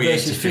 48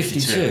 versus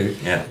 52.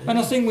 Yeah. And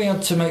I think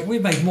we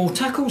made more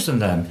tackles than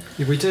them.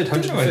 Yeah, we did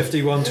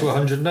 151 to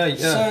 108.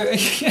 Yeah.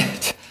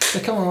 So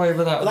they come away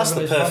with that. Well, that's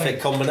the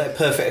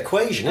perfect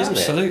equation, isn't it?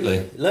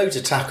 Absolutely. Loads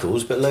of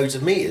tackles, but loads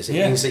of metres. It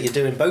means that you're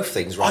doing both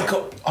things right.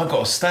 I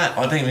got a stat.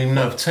 I don't even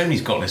know if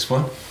Tony's got this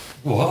one.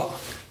 What?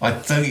 I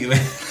don't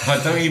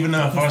even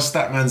know if our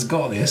stat man's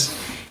got this.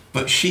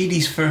 But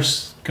Sheedy's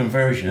first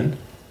conversion.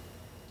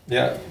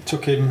 Yeah,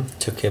 took him.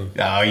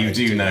 Oh, you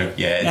do know.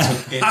 Yeah,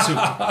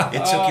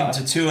 it took him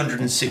to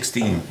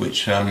 216,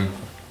 which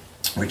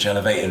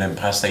elevated him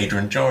past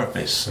Adrian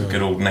Jarvis, a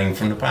good old name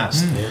from the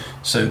past. Yeah.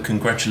 So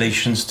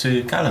congratulations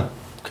to Callum.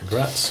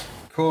 Congrats.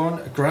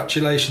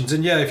 Congratulations.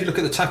 And yeah, if you look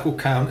at the tackle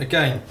count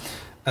again,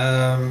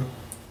 Dan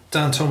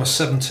Thomas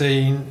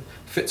 17,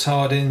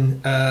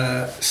 Fitzharding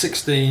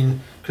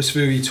 16, Chris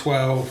Vui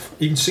 12,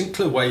 even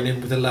Sinclair weighing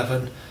in with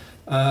 11.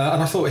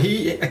 And I thought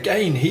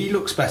he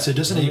looks better,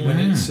 doesn't he, when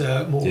it's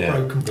more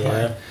broken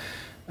play.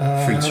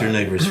 Free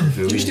turnovers for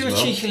Vui. Did he do a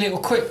cheeky little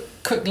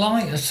quick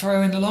line, a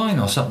throw in the line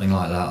or something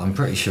like that? I'm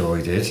pretty sure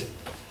he did.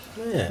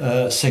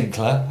 Yeah.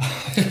 Sinclair.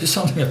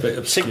 Something a bit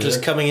obscure. Sinclair's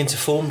coming into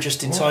form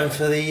just in time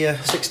for the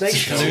Six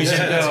Nations.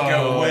 To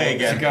go away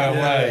again. To go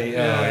away,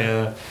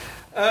 yeah.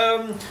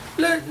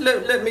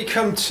 Let me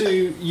come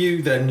to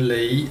you then,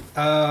 Lee.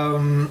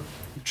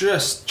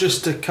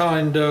 Just to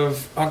kind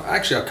of...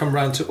 I'll come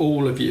round to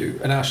all of you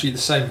and ask you the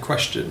same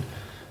question.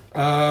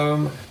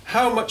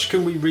 How much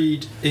can we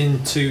read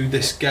into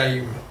this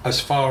game as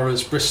far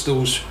as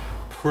Bristol's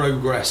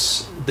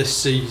progress this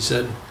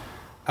season?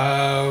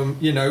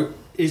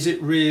 Is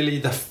it really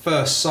the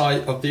first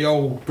sight of the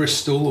old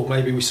Bristol, or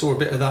maybe we saw a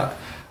bit of that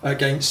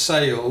against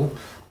Sale,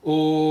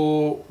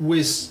 or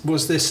was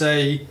this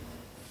a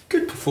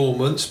good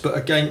performance but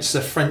against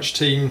a French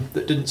team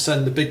that didn't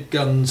send the big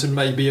guns and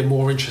maybe are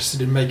more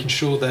interested in making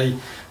sure they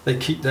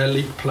keep their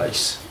league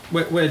place?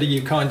 Where do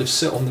you kind of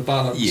sit on the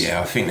balance? Yeah,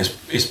 I think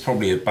it's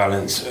probably a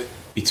balance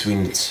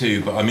between the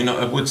two, but I mean,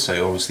 I would say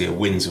obviously a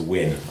win's a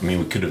win. I mean,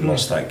 we could have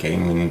lost that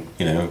game,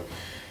 and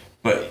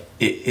but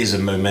it is a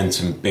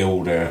momentum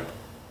builder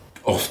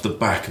off the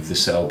back of the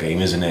Sale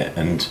game, isn't it?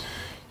 And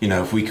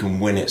if we can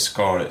win at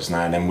Scarlets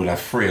now, then we'll have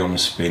 3 on the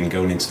spin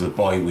going into the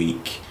bye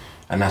week,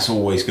 and that's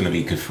always going to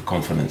be good for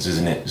confidence,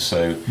 isn't it?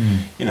 So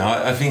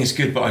I think it's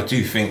good, but I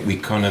do think we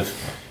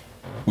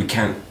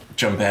can't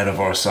jump ahead of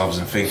ourselves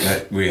and think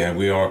that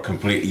we are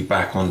completely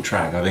back on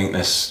track. I think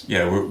that's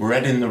we're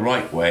heading the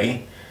right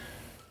way,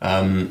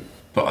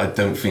 but I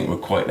don't think we're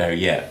quite there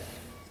yet.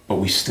 But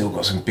we still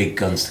got some big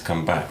guns to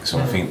come back. So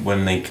I think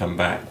when they come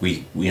back,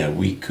 we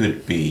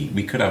could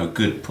have a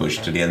good push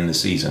to the end of the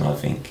season, I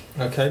think.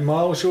 Okay,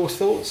 Miles, your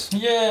thoughts?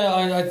 Yeah,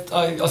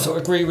 I sort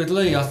of agree with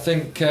Lee. I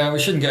think we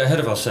shouldn't get ahead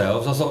of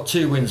ourselves. I thought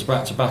 2 wins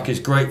back to back is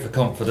great for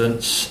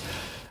confidence.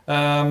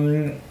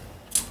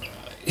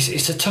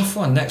 It's a tough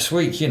one next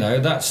week.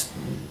 That's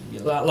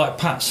like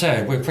Pat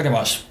said, we pretty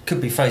much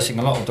could be facing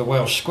a lot of the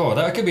Welsh squad.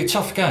 That could be a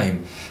tough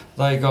game.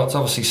 They got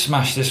obviously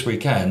smashed this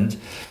weekend.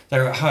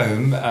 They're at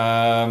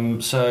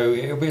home, so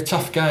it'll be a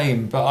tough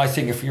game. But I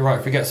think if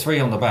we get 3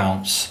 on the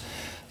bounce,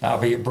 that'll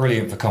be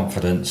brilliant for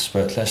confidence.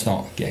 But let's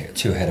not get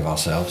too ahead of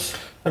ourselves.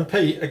 And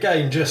Pete,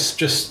 again,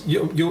 just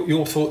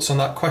your thoughts on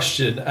that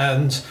question.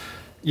 And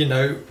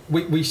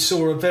we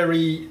saw a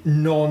very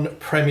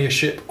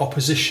non-Premiership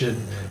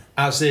opposition,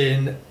 as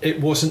in it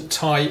wasn't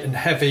tight and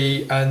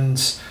heavy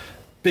and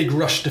big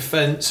rush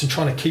defence and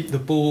trying to keep the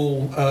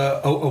ball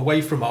away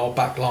from our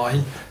back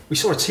line. We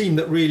saw a team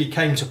that really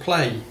came to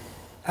play.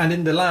 And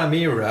in the Lamb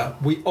era,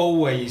 we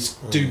always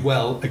do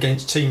well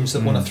against teams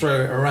that want to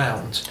throw it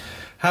around.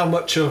 How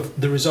much of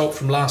the result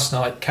from last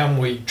night can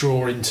we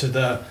draw into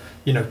the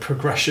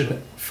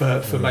progression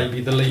for maybe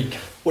the league?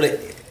 Well,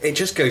 it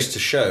just goes to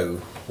show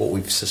what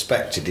we've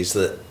suspected is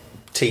that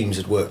teams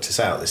had worked us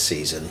out this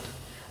season,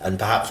 and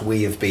perhaps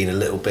we have been a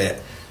little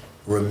bit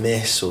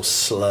remiss or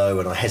slow,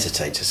 and I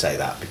hesitate to say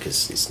that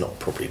because it's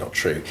probably not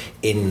true,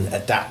 in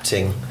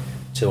adapting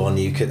to our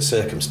new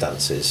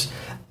circumstances.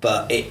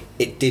 But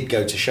it did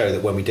go to show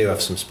that when we do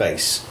have some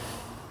space,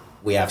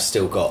 we have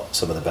still got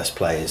some of the best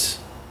players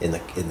in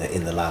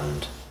the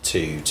land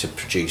to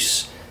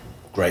produce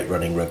great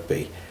running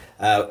rugby.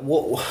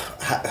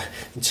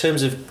 In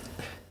terms of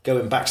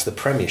going back to the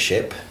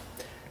Premiership,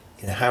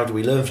 how do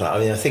we learn from that? I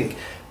mean, I think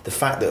the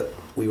fact that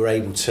we were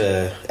able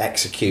to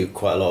execute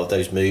quite a lot of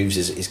those moves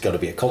is going to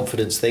be a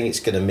confidence thing. It's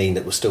going to mean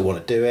that we'll still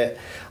want to do it.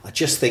 I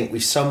just think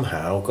we've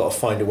somehow got to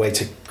find a way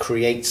to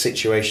create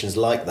situations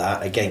like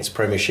that against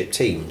Premiership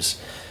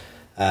teams,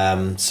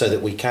 so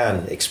that we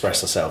can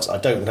express ourselves. I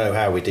don't know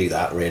how we do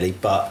that really,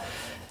 but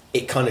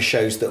it kind of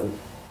shows that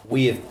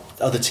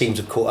other teams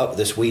have caught up with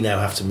us. We now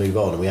have to move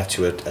on and we have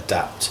to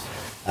adapt.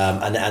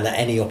 And at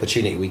any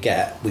opportunity we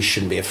get, we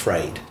shouldn't be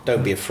afraid.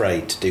 Don't be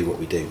afraid to do what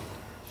we do.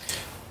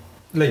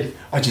 Lee?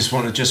 I just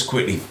want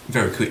to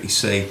very quickly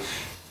say,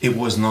 it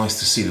was nice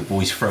to see the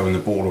boys throwing the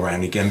ball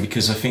around again,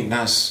 because I think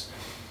that's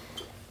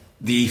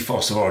the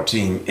ethos of our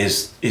team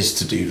is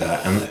to do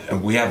that,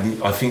 and we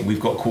haven't. I think we've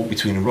got caught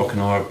between a rock and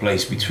a hard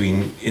place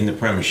in the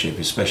Premiership,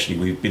 especially.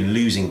 We've been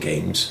losing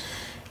games,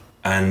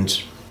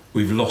 and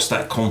we've lost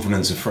that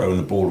confidence of throwing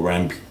the ball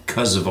around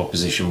because of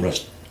opposition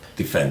rush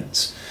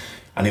defence.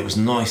 And it was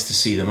nice to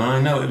see them. And I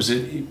know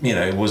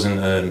it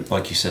wasn't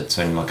like you said,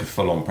 Tony, like a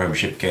full-on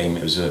Premiership game.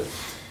 It was a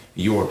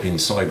European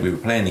side we were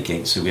playing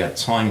against, so we had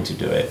time to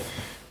do it.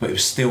 But it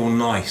was still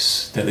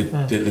nice that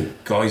the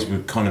guys were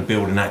kind of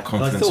building that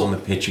confidence on the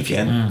pitch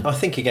again. I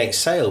think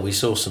against Sale we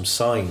saw some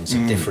signs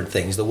of different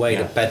things. The way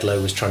that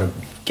Bedlow was trying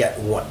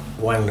to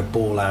wang the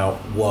ball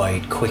out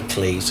wide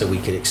quickly so we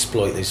could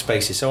exploit those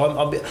spaces. So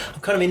I'm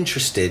kind of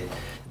interested.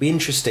 It'd be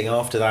interesting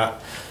after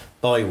that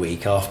bye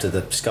week, after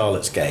the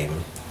Scarlets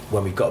game,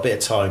 when we've got a bit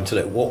of time to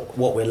look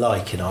what we're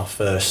like in our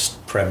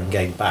first Prem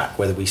game back,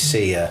 whether we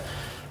see a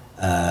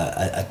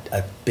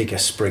bigger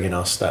spring in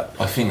our step.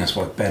 I think that's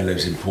why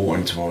Bedlow's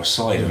important to our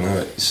side. I know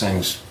it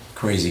sounds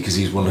crazy because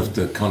he's one of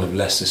the kind of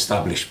less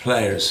established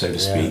players, so to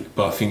speak,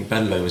 but I think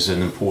Bedlow is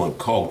an important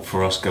cog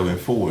for us going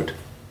forward.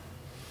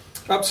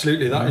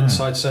 Absolutely, that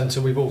inside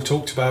centre, we've all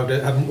talked about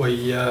it, haven't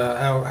we?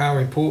 How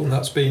important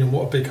that's been and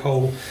what a big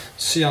hole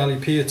Siali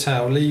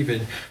Piatau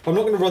leaving. I'm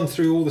not going to run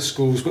through all the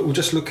schools, but we'll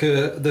just look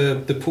at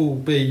the Pool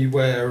B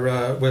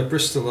where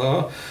Bristol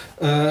are.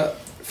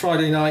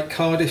 Friday night,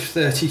 Cardiff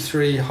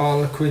 33,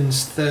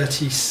 Harlequins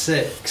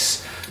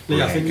 36.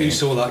 Lee, I think you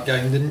saw that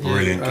game, didn't you?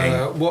 Brilliant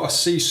game. What a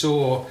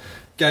seesaw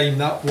game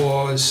that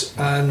was,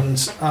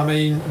 and I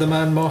mean the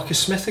man Marcus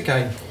Smith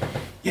again.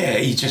 Yeah,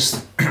 he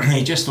just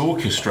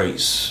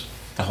orchestrates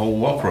the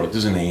whole opera,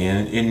 doesn't he?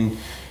 And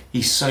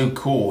he's so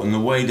cool, and the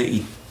way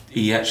that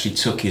he actually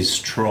took his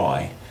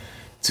try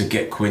to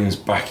get Quins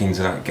back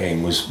into that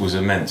game was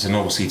immense, and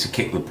obviously to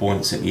kick the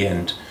points at the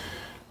end.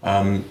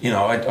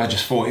 I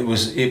just thought it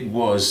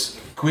was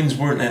Quins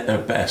weren't at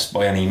their best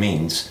by any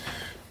means,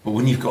 but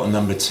when you've got a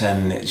number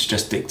 10 it's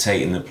just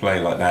dictating the play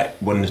like that,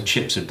 when the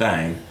chips are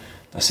down,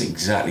 that's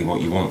exactly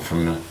what you want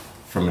from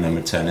a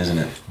number 10, isn't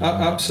it?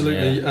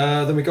 Absolutely.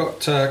 Then we got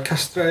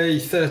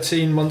Castres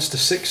 13, Munster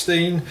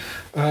 16,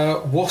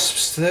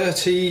 Wasps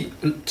 30,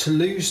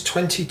 Toulouse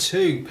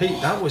 22.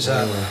 Pete, that was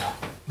a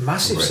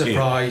massive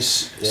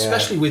surprise,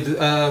 especially with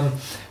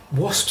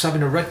Wasps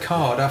having a red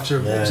card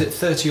after, was it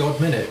 30 odd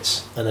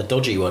minutes? And a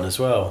dodgy one as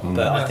well.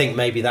 But I think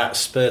maybe that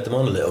spurred them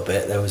on a little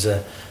bit. There was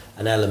an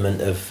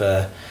element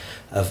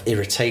of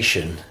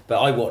irritation. But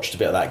I watched a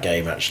bit of that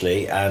game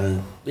actually,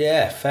 and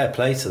fair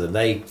play to them.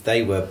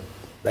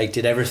 They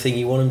did everything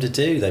you want them to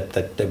do.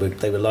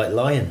 They were like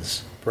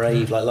lions,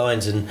 brave like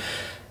lions. And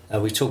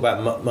we talk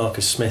about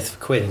Marcus Smith for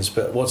Quins,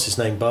 but what's his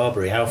name?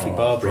 Alfie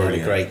Barbary had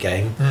a great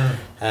game.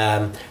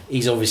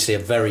 He's obviously a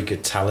very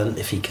good talent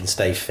if he can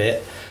stay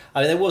fit. I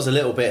mean, there was a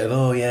little bit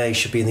of, he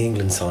should be in the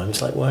England side. It's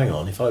like, well, hang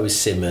on, if I was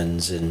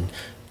Simmons and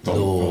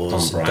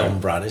Laws, Don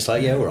Brand, it's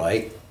like, all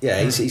right.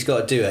 Yeah, he's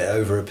got to do it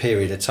over a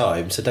period of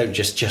time. So don't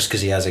just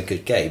because he has a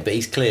good game. But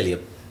he's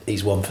clearly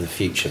he's one for the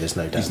future, there's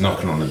no doubt. He's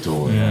knocking on the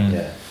door,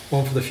 yeah.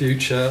 One for the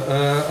future.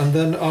 And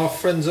then our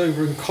friends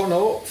over in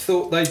Connaught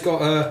thought they'd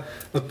got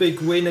a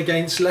big win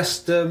against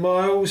Leicester,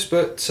 Miles,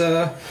 but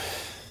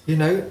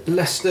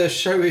Leicester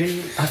showing,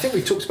 I think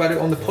we talked about it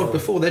on the pod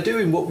before, they're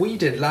doing what we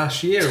did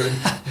last year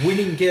and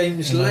winning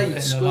games late, in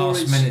the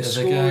last minute of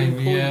the game.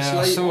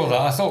 I saw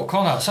that. I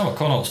thought some of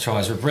Connaught's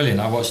tries were brilliant.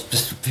 I watched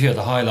just a few of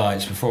the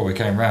highlights before we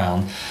came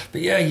round.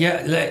 But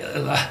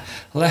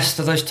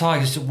Leicester, those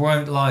Tigers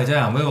won't lie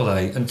down, will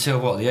they?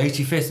 Until the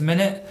 85th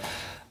minute?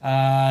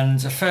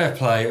 And a fair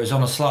play, it was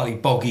on a slightly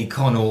boggy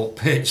Connaught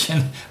pitch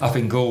up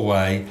in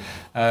Galway.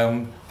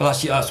 But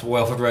that's what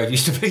Welford Road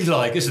used to be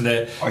like, isn't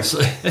it?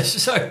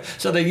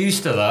 So they're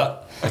used to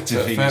that. I do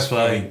think it's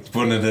funny.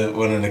 One of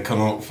the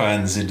Connaught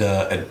fans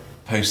had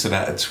posted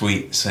out a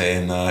tweet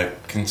saying,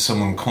 "Can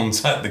someone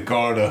contact the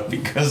Garda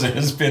because there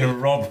has been a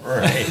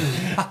robbery?"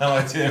 And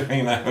I do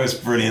think that was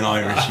brilliant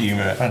Irish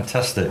humour.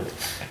 Fantastic.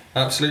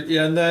 Absolutely.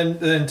 And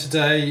then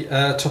today,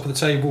 top of the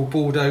table,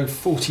 Bordeaux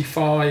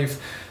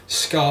 45.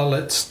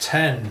 Scarlets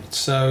 10.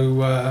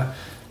 So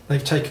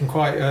they've taken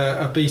quite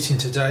a beating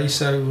today.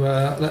 So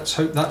let's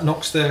hope that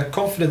knocks their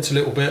confidence a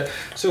little bit.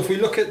 So if we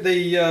look at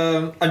the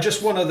and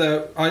just one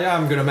other, I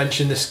am going to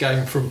mention this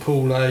game from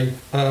Pool A.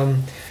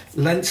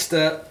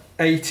 Leinster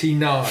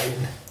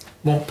 89,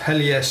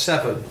 Montpellier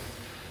 7.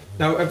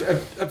 Now,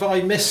 have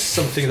I missed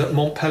something that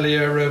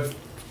Montpellier have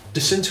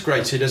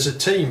disintegrated as a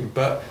team?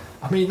 But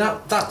I mean,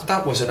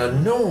 that was an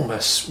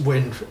enormous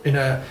win in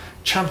a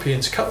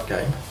Champions Cup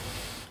game.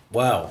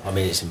 Wow, I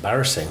mean, it's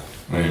embarrassing,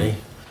 really.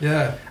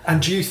 Yeah,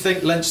 and do you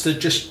think Leinster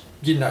just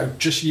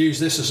use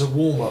this as a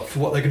warm up for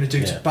what they're going to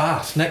do to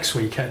Bath next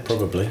weekend?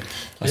 Probably.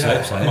 Let's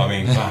hope so. I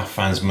mean, Bath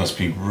fans must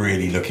be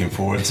really looking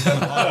forward to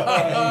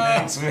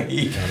next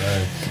week. I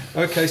know.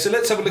 Okay, so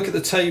let's have a look at the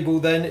table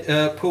then.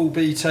 Pool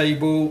B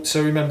table.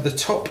 So remember, the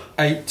top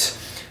 8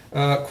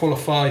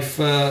 qualify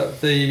for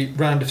the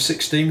round of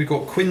 16. We've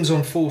got Quins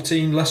on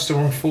 14, Leicester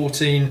on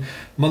 14,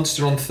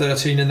 Munster on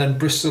 13, and then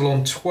Bristol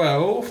on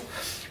 12.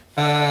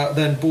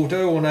 Then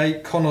Bordeaux on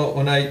 8, Connacht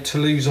on 8,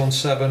 Toulouse on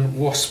 7,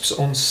 Wasps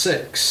on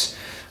 6.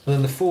 And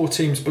then the 4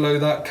 teams below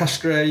that,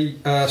 Castres,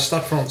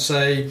 Stade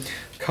Francais,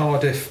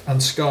 Cardiff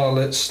and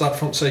Scarlets. Stade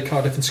Francais,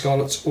 Cardiff and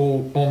Scarlets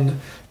all on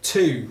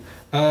 2.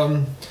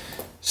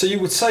 So you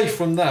would say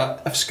from that,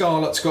 have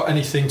Scarlets got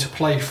anything to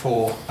play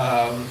for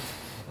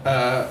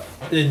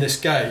in this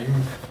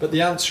game? But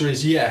the answer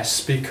is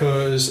yes,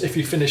 because if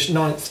you finish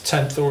 9th,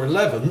 10th or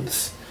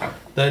 11th,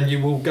 then you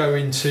will go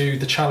into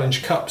the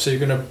Challenge Cup, so you're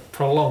going to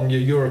prolong your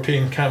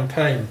European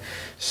campaign.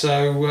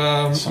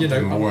 So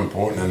something more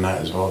important than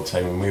that as well,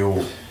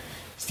 Tony.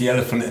 It's the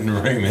elephant in the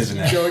room, isn't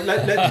it? Sure,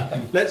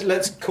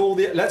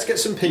 let's get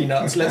some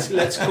peanuts.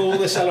 Let's call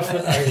this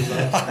elephant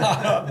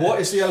over.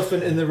 What is the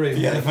elephant in the room?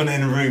 The elephant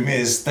in the room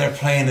is they're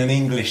playing an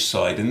English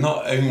side, and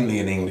not only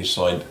an English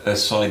side, a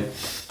side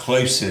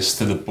closest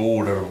to the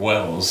border of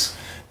Wales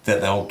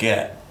that they'll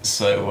get.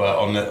 So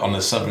on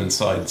the southern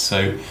side,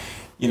 so.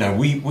 You know,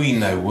 we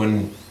know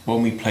when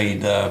we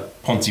played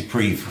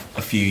Pontypridd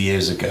a few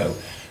years ago,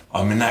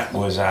 I mean, that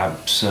was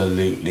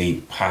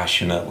absolutely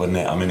passionate, wasn't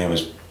it? I mean, there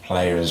was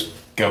players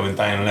going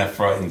down left,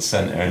 right and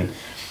centre. And,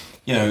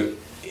 you know,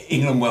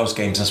 England-Wales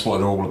games, that's what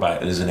they're all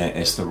about, isn't it?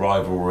 It's the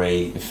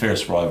rivalry, the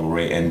fierce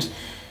rivalry. And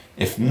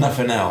if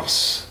nothing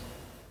else,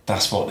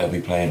 that's what they'll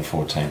be playing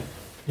for, Tim.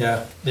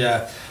 Yeah.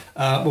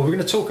 Well, we're going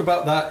to talk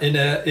about that in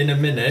a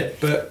minute,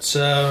 but...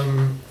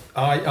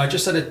 I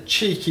just had a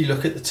cheeky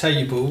look at the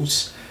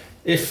tables.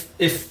 If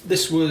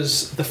this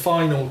was the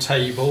final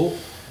table,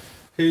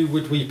 who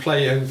would we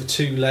play over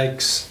 2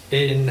 legs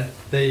in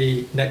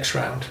the next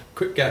round?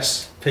 Quick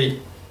guess, Pete.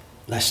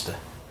 Leicester.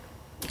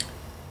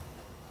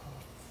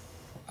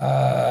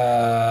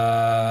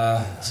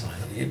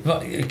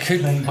 It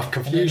could. I've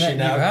confused you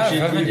now.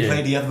 We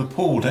play the other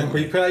pool, don't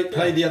we? We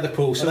play the other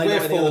pool. So we're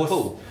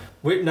 4th.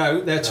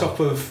 They're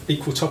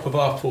equal top of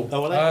our pool.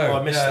 Oh, well,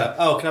 I missed that.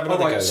 Oh, can I have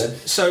another go then?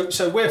 So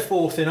we're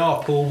 4th in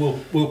our pool.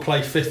 We'll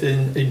play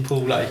 5th in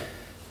Pool A.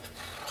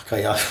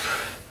 Okay,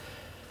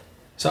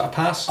 is that a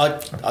pass?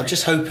 I'm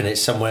just hoping it's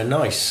somewhere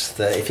nice.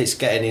 That if it's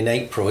getting in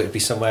April, it'd be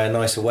somewhere a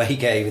nice away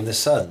game in the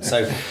sun.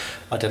 So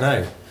I don't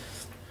know,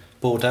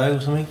 Bordeaux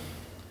or something.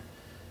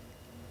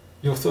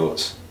 Your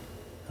thoughts?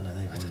 I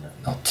don't know.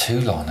 Not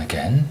Toulon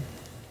again.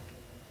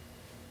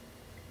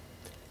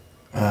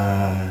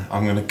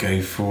 I'm going to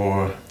go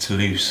for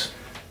Toulouse.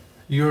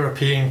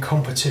 European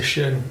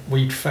competition,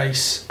 we'd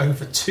face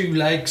over 2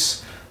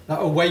 legs.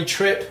 That away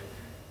trip,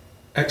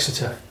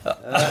 Exeter. Good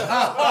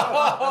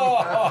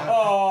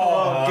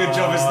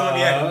job, it's not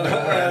the end.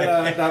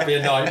 That'd be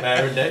a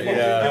nightmare, wouldn't it?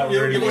 Yeah,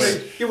 you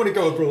want to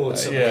go abroad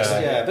somewhere.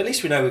 Yeah, but at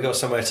least we know we've got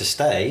somewhere to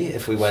stay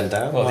if we went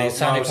down. Well, the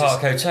Stanley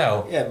Park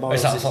Hotel. Yeah,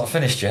 Is that not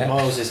finished yet?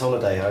 Miles'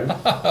 holiday home.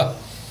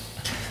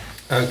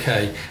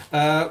 Okay,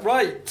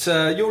 right,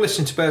 you're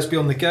listening to Bears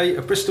Beyond the Gate,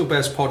 a Bristol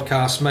Bears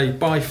podcast made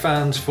by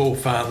fans for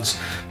fans.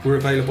 We're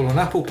available on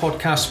Apple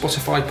Podcasts,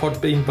 Spotify,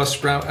 Podbean,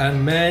 Buzzsprout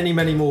and many,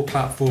 many more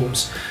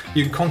platforms.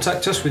 You can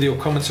contact us with your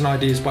comments and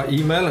ideas by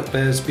email at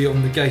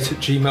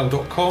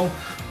bearsbeyondthegate@gmail.com.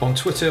 On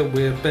Twitter,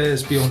 we're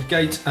Bears Beyond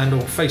Gate, and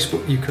on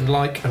Facebook you can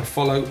like and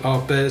follow our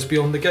Bears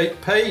Beyond the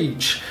Gate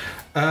page.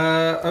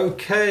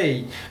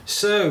 Okay,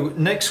 so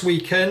next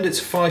weekend it's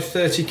a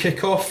 5:30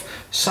 kickoff,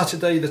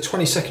 Saturday the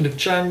 22nd of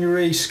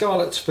January,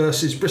 Scarlets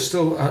versus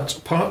Bristol at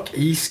Park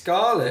E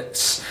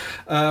Scarlets.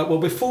 Well,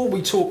 before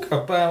we talk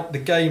about the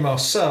game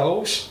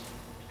ourselves,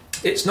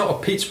 it's not a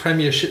Pete's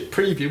Premiership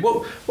preview.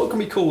 What can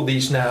we call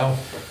these now?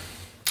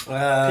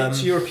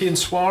 Pete's European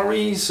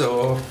soirees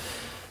or...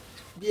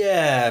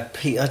 Yeah,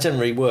 Pete, that doesn't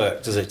really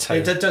work, does it,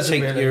 Tony? It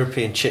doesn't really.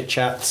 European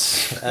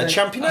chit-chats.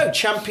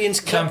 Champions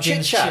Cup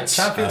chit-chats.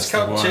 Champions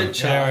Cup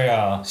chit-chat. There we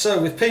are.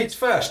 So with Pete's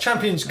first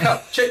Champions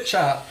Cup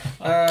chit-chat,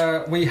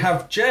 we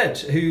have Jed,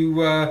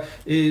 who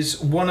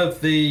is one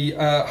of the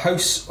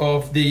hosts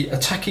of the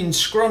Attacking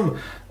Scrum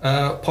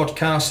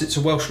podcast. It's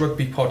a Welsh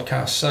rugby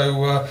podcast.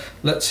 So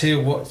let's hear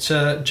what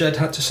Jed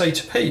had to say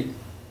to Pete.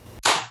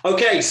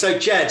 Okay, so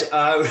Jed,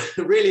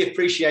 really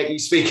appreciate you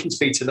speaking to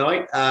me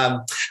tonight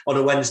on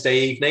a Wednesday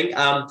evening.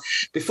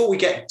 Before we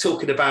get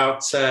talking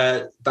about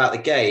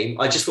the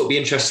game, I just thought it'd be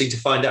interesting to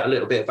find out a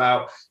little bit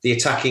about the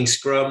Attacking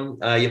Scrum,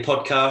 your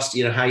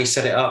podcast, how you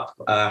set it up,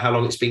 how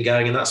long it's been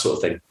going and that sort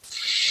of thing.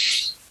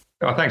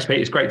 Oh, thanks, Pete.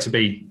 It's great to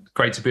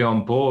be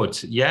on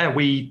board. Yeah,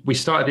 we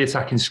started the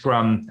Attacking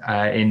Scrum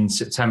in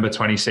September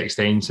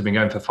 2016, so been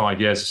going for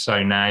 5 years or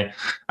so now.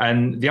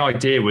 And the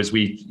idea was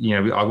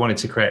I wanted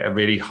to create a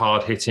really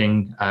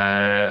hard-hitting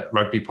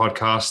rugby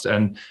podcast,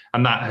 and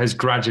that has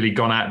gradually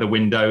gone out the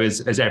window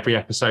as every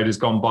episode has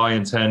gone by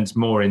and turned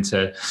more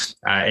into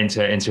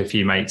a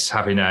few mates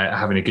having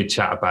a good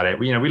chat about it.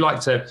 We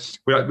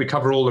we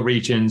cover all the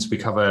regions. We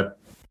cover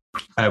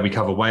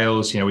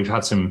Wales. We've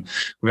had some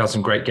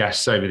great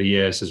guests over the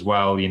years as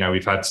well.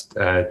 We've had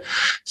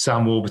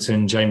Sam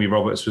Warburton, Jamie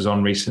Roberts was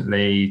on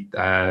recently,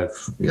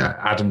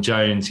 Adam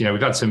Jones. We've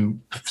had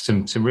some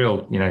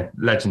real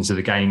legends of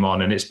the game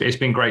on, and it's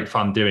been great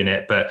fun doing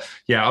it. But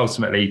yeah,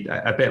 ultimately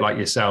a bit like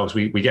yourselves,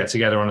 we get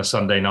together on a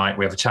Sunday night,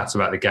 we have a chat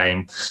about the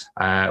game,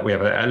 we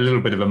have a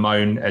little bit of a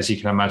moan, as you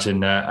can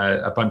imagine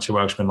a bunch of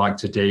Welshmen like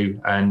to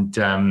do, and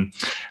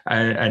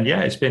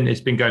yeah, it's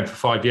been going for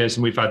 5 years,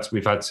 and we've had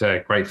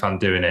great fun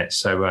doing it.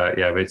 So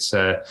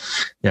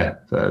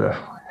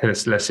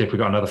let's see if we've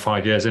got another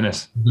 5 years in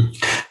us.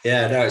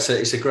 Yeah, no,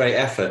 it's a great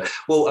effort.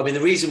 Well, I mean,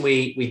 the reason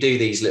we do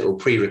these little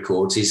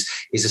pre-records is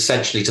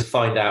essentially to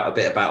find out a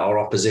bit about our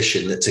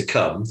opposition that to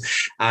come.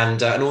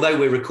 And although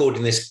we're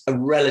recording this a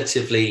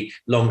relatively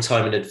long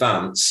time in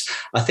advance,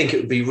 I think it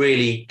would be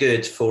really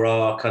good for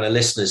our kind of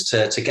listeners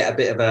to get a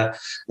bit of a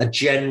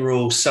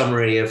general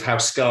summary of how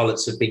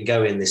Scarlets have been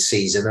going this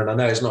season. And I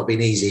know it's not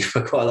been easy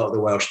for quite a lot of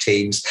the Welsh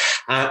teams,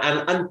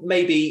 and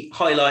maybe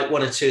highlight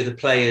one or two of the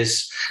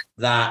players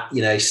that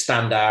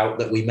stand out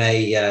that we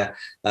may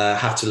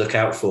have to look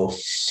out for.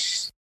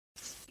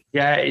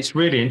 Yeah, it's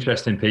really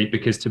interesting, Pete,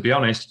 because to be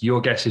honest, your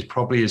guess is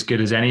probably as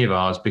good as any of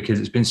ours, because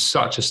it's been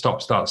such a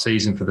stop-start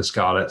season for the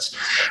Scarlets.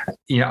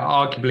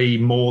 Arguably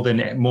more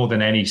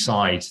than any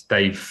side,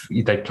 they've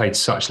played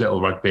such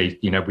little rugby.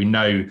 We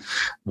know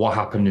what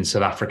happened in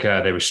South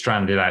Africa. They were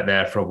stranded out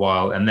there for a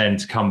while, and then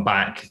to come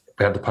back,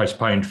 we had the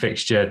postponed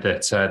fixture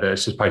that they're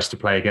supposed to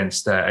play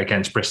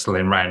against Bristol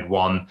in round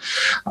one.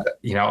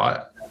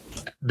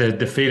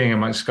 The feeling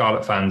amongst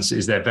Scarlet fans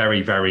is they're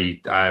very,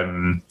 very,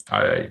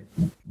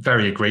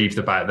 very aggrieved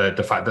about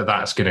the fact that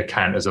that's going to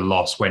count as a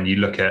loss when you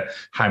look at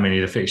how many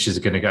of the fixtures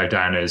are going to go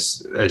down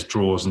as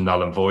draws and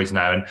null and voids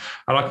now. And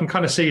I can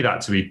kind of see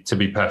that, to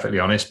be perfectly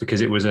honest,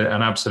 because it was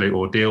an absolute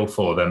ordeal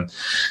for them.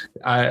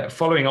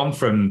 Following on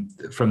from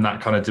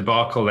that kind of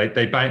debacle,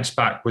 they bounced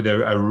back with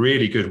a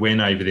really good win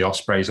over the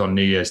Ospreys on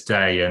New Year's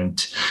Day,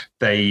 and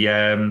they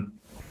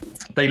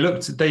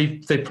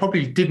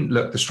probably didn't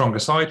look the stronger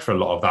side for a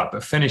lot of that,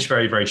 but finished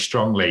very, very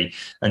strongly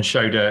and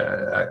showed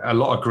a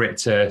lot of grit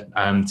to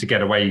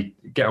get away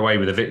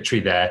with a victory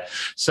there.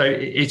 So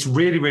it's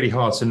really, really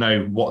hard to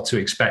know what to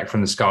expect from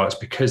the Scarlets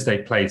because they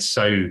played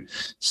so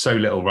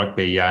little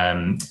rugby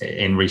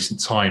in recent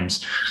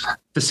times.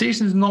 The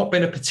season's not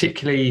been a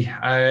particularly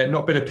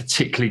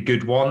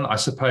good one, I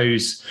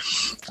suppose.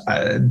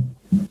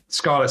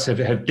 Scarlets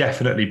have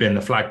definitely been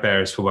the flag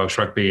bearers for Welsh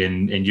rugby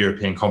in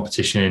European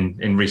competition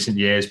in recent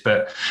years,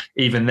 but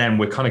even then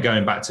we're kind of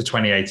going back to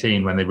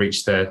 2018 when they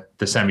reached the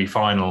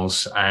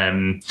semi-finals.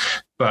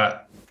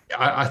 But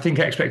I think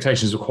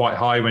expectations were quite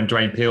high when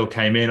Dwayne Peel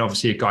came in.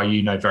 Obviously, a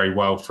guy very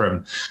well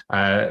from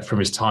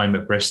his time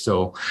at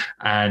Bristol,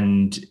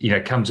 and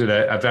comes with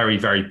a very,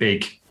 very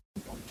big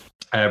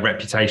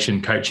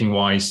reputation coaching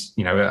wise,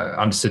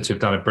 understood to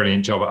have done a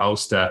brilliant job at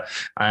Ulster.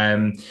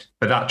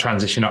 But that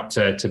transition up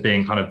to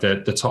being kind of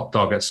the top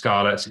dog at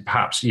Scarlets,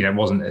 perhaps,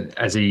 wasn't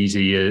as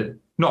easy,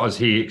 not as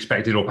he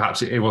expected, or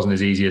perhaps it wasn't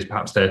as easy as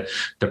perhaps the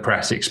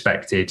press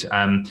expected.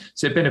 So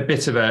it's been a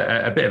bit of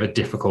a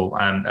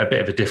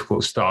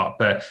difficult start,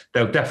 but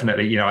they'll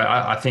definitely,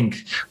 I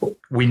think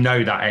we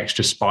know that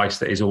extra spice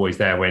that is always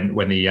there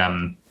when the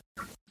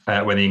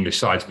English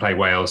sides play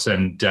Wales,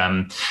 and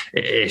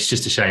it's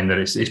just a shame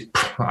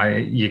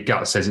that your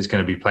gut says it's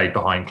going to be played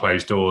behind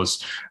closed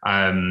doors.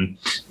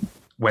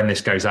 When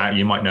this goes out,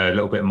 you might know a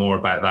little bit more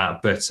about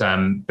that,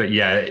 but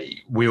yeah,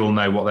 we all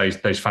know what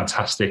those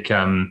fantastic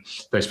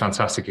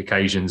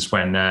occasions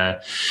when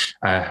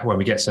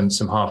we get some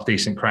half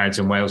decent crowds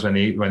in Wales when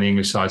the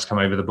English sides come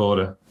over the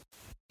border.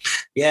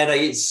 Yeah, no,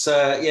 it's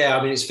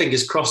it's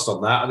fingers crossed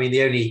on that. I mean,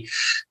 the only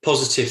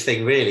positive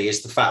thing really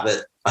is the fact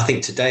that I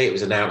think today it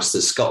was announced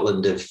that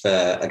Scotland are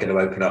going to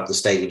open up the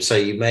stadium. So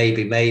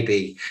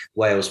maybe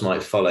Wales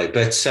might follow.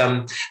 But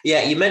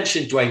you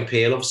mentioned Dwayne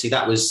Peel. Obviously,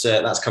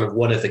 that's kind of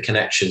one of the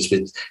connections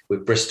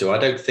with Bristol. I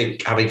don't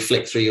think, having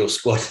flicked through your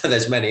squad,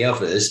 there's many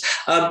others.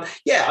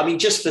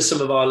 Just for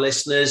some of our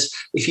listeners,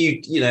 if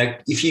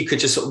you could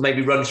just sort of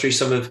maybe run through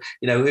some of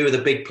who are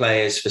the big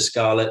players for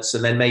Scarlets,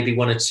 and then maybe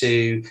one or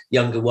two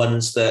younger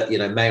ones that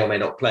may or may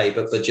not play,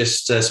 but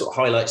just sort of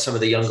highlight some of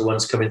the younger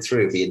ones coming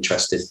through. Would be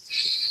interesting.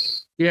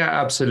 Yeah,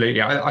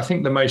 absolutely. I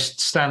think the most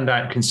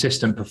standout,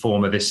 consistent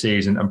performer this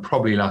season, and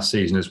probably last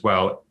season as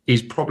well,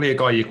 he's probably a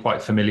guy you're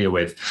quite familiar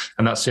with,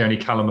 and that's Sione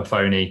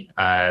Kalamafoni,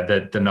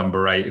 the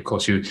number 8. Of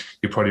course, you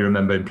probably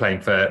remember him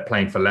playing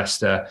for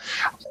Leicester.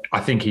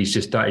 I think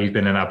he's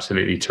been an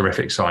absolutely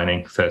terrific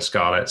signing for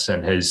Scarlets,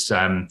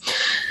 and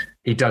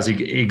he does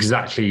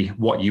exactly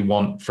what you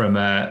want from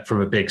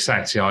a big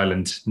South Sea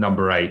Island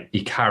number 8.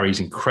 He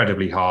carries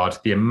incredibly hard.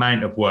 The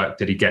amount of work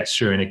that he gets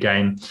through in a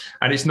game,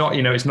 and it's not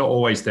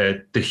always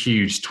the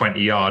huge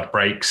 20-yard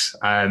breaks.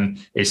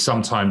 It's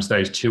sometimes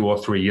those 2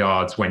 or 3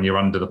 yards when you're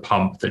under the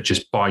pump that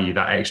just buy you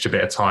that extra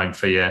bit of time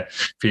for your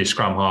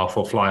scrum half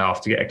or fly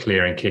half to get a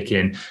clear and kick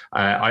in.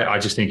 I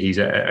just think he's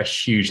a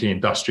hugely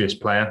industrious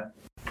player.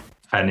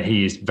 And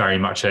he is very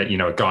much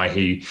a guy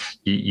who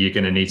you're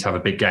going to need to have a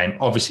big game.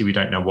 Obviously, we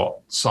don't know what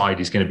side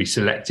is going to be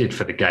selected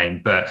for the game,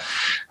 but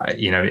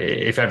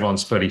if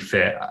everyone's fully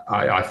fit,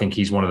 I think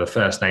he's one of the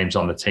first names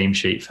on the team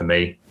sheet for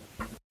me.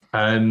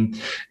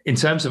 In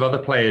terms of other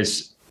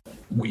players,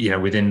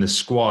 within the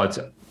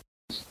squad,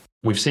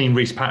 we've seen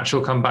Reece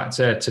Patchell come back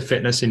to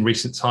fitness in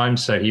recent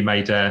times. So he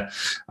made a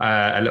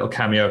little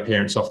cameo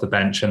appearance off the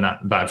bench, and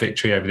that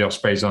victory over the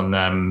Ospreys on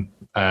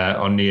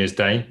New Year's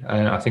Day.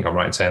 I think I'm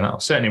right in saying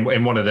that. Certainly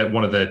in one of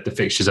the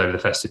fixtures over the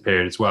festive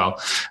period as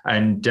well.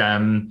 And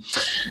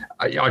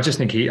I just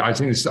think I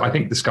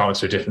think the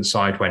Scarlets are a different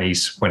side when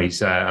he's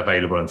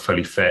available and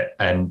fully fit.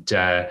 And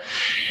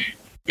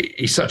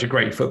he's such a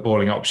great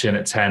footballing option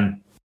at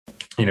 10.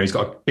 He's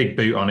got a big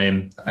boot on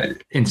him,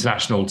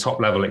 international top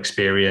level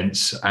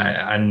experience,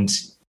 and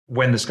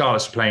when the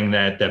Scarlets were playing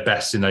their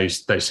best in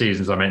those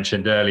seasons I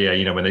mentioned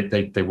earlier, when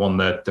they won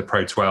the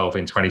Pro 12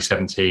 in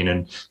 2017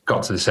 and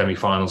got to the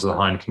semi-finals of the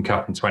Heineken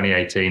Cup in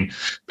 2018,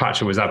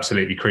 Patchell was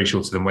absolutely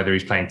crucial to them, whether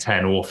he's playing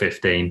 10 or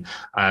 15.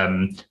 But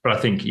I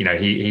think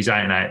he's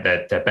out and out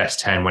their best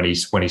 10 when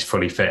he's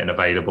fully fit and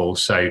available.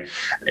 So.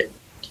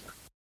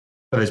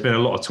 But there's been a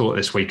lot of talk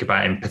this week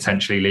about him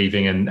potentially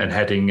leaving and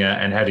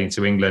heading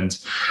to England.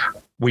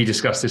 We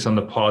discussed this on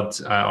the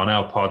pod, on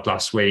our pod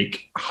last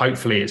week.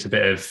 Hopefully, it's a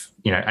bit of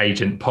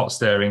agent pot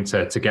stirring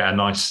to get a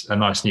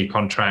nice new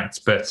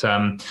contract. But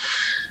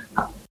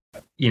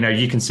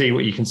you can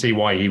see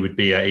why he'd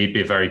be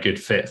a very good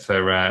fit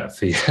for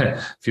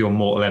your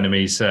mortal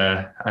enemies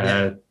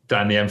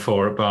down the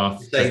M4 at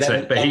Bath.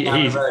 But he's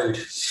down the road.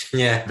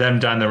 Yeah, them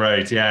down the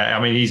road. Yeah,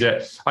 I mean he's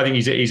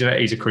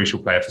a crucial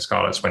player for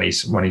Scarlets when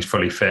he's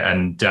fully fit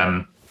and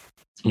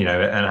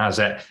and has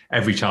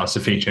every chance to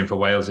feature in for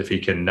Wales if he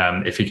can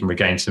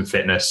regain some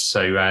fitness.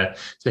 So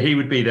he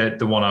would be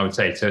the one I would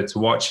say to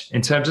watch.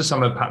 In terms of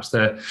some of perhaps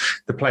the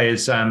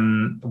players,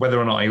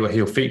 whether or not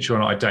he'll feature or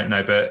not, I don't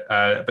know.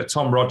 But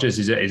Tom Rogers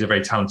is a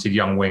very talented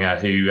young winger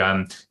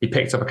who he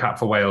picked up a cap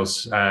for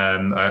Wales,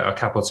 a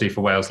cap or two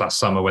for Wales last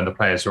summer when the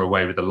players were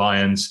away with the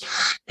Lions.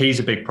 He's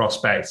a big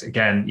prospect.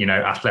 Again,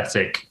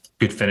 athletic,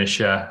 good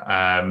finisher,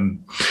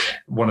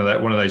 one of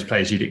those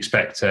players you'd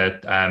expect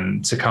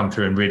to come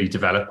through and really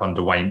develop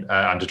under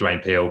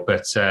Dwayne Peel.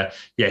 But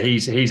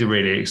he's a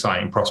really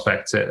exciting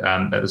prospect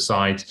at the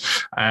side,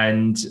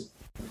 and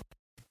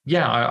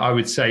I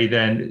would say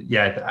then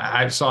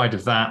outside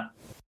of that.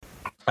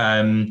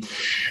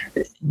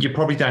 You're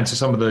probably down to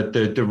some of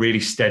the really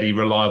steady,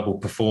 reliable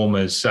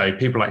performers. So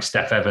people like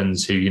Steph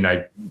Evans, who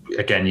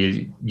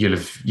again you'll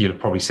have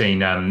probably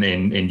seen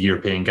in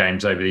European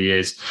games over the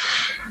years.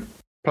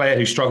 Player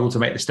who struggled to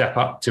make the step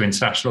up to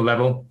international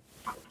level,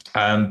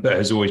 but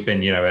has always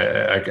been,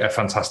 a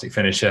fantastic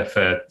finisher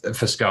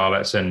for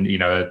Scarlets, and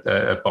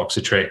a box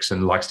of tricks,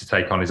 and likes to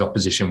take on his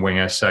opposition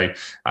winger. So,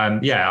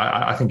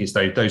 I think it's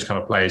those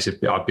kind of players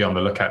I'd be on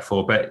the lookout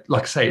for. But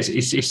like I say,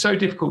 it's so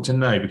difficult to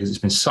know because it's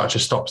been such a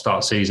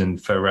stop-start season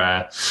for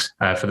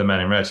the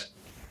men in red.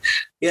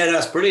 Yeah,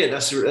 that's brilliant.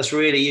 That's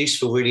really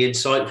useful, really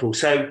insightful.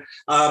 So,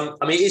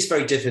 it is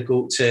very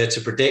difficult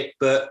to predict,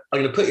 but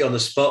I'm going to put you on the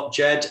spot,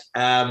 Jed.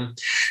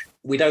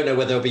 We don't know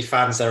whether there'll be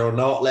fans there or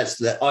not.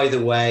 Either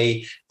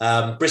way,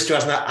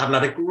 Bristol haven't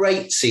had a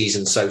great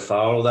season so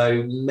far,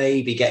 although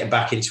maybe getting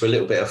back into a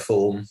little bit of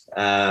form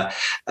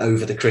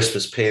over the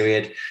Christmas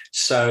period.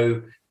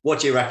 So, what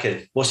do you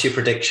reckon? What's your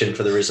prediction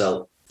for the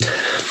result?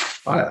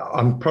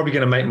 I'm probably going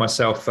to make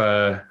myself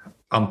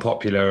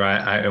unpopular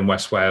out in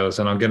West Wales,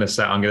 and I'm going to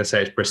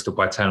say it's Bristol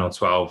by 10 or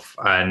 12.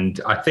 And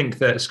I think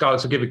that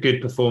Scarlets will give a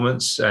good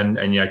performance and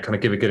kind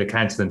of give a good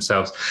account of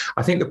themselves.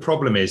 I think the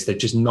problem is they've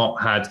just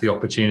not had the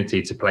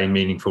opportunity to play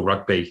meaningful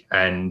rugby,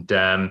 and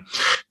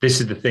this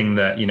is the thing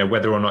that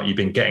whether or not you've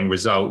been getting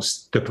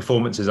results, the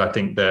performances I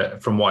think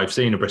that from what I've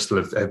seen of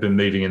Bristol have been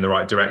moving in the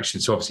right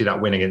direction. So obviously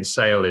that win against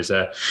Sale is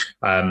a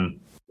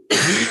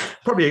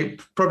probably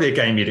a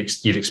game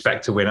you'd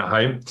expect to win at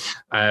home,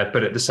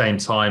 but at the same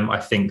time,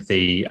 I think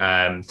the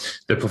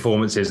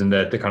performances and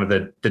the kind of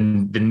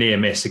the near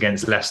miss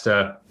against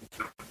Leicester,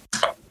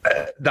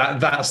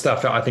 that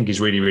stuff I think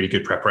is really, really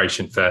good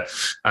preparation for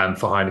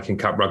Heineken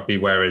Cup rugby.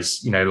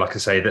 Whereas like I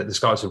say, that the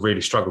Scarlets have really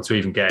struggled to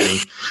even get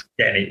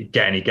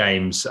any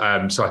games.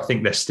 So I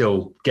think they're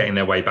still getting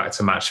their way back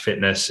to match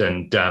fitness,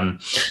 and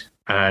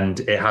and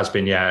it has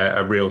been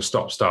a real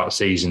stop-start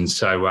season.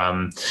 So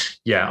I'm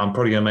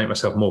probably going to make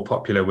myself more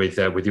popular with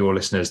your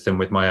listeners than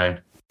with my own.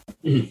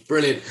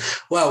 Brilliant.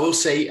 Well, we'll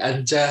see.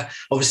 And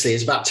obviously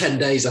it's about 10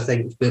 days, I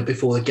think,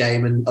 before the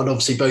game. And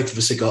obviously both of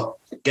us have got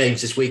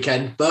games this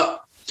weekend,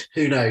 but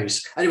who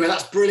knows? Anyway,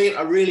 that's brilliant.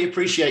 I really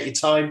appreciate your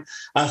time.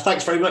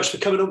 Thanks very much for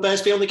coming on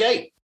Bears Beyond the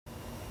Gate.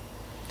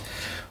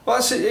 Well,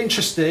 that's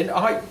interesting.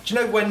 Do you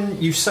know when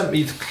you sent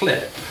me the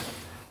clip,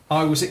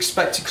 I was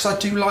expecting, because I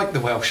do like the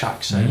Welsh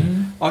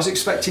accent, I was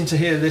expecting to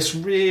hear this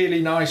really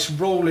nice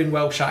rolling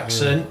Welsh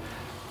accent.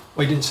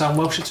 Well, he didn't sound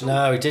Welsh at all.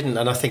 No, he didn't,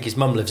 and I think his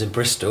mum lives in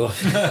Bristol.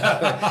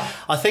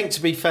 I think,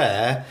 to be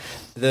fair,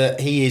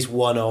 that he is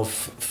one of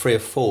 3 or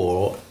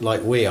 4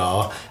 like we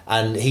are,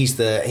 and he's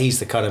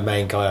the kind of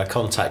main guy I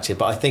contacted.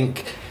 But I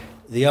think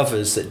the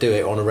others that do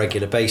it on a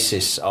regular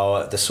basis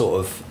are the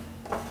sort of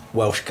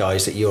Welsh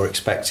guys that you're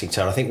expecting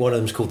to. I think one of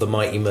them's called the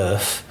Mighty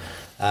Murph.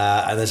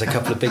 And there's a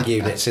couple of big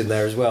units in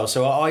there as well.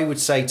 So I would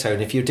say, Tone,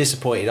 if you're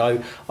disappointed,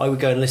 I would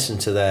go and listen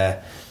to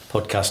their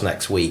podcast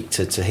next week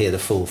to hear the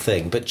full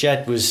thing. But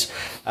Jed was,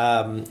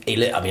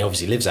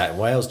 obviously lives out in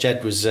Wales.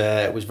 Jed was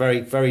very,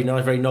 very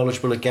nice, very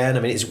knowledgeable again.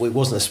 I mean, it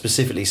wasn't a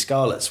specifically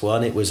Scarlets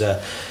one. It was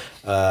a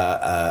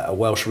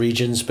Welsh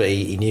regions, but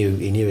he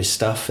knew his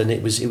stuff, and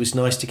it was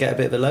nice to get a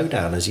bit of a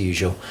lowdown as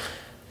usual.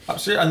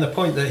 Absolutely, and the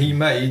point that he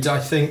made, I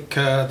think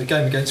the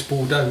game against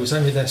Bordeaux was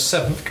only their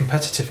 7th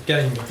competitive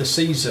game of the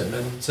season,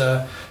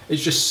 and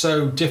it's just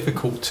so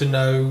difficult to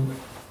know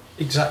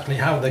exactly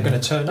how they're going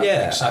to turn up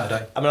next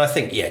Saturday. I mean, I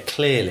think,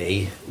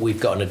 clearly we've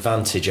got an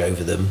advantage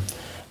over them,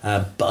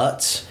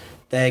 but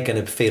they're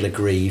going to feel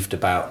aggrieved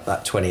about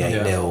that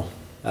 28-0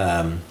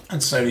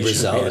 and so they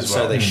result, should be as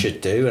well. So they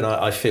should do, and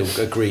I feel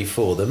aggrieved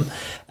for them.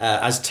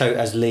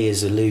 As Lee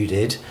has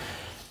alluded,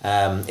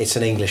 it's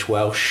an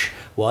English-Welsh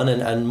one,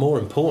 and more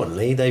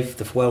importantly,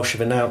 the Welsh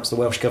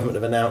government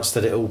have announced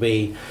that it will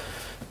be,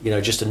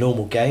 just a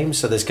normal game,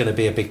 so there's going to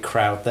be a big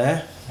crowd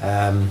there.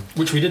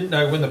 Which we didn't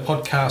know when the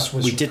podcast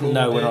was. We didn't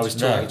know when I was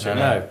talking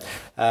to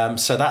him.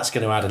 So that's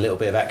going to add a little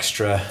bit of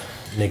extra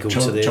niggle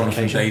to the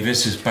Jonathan occasion.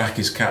 Davis is back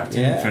as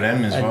captain for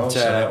them as well. So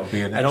that will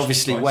be an and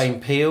obviously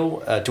Dwayne Peel,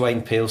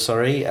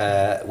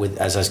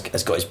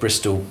 has got his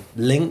Bristol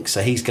link,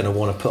 so he's going to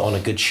want to put on a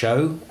good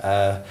show.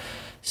 And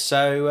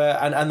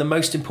the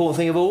most important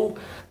thing of all,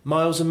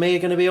 Miles and me are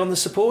going to be on the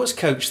supporters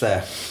coach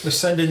there. We're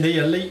sending the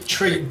elite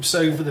troops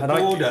over the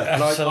border.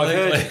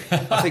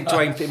 I think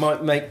it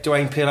might make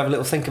Dwayne Peel have a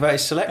little think about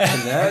his selection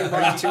there. He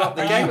might need to up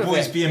the game a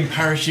boys bit. being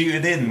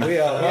parachuted in. We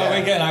are. Well,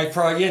 we're getting out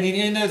private. Yeah,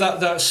 you know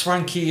that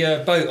swanky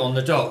boat on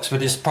the docks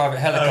with his private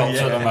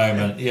helicopter at the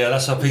moment. Yeah,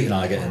 that's how Pete and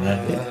I get in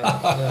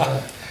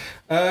there.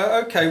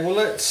 Okay, well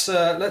let's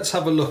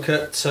have a look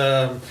at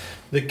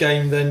the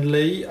game then,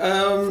 Lee.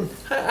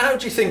 How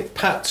do you think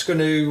Pat's going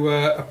to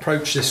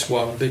approach this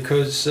one?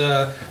 Because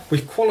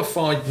we've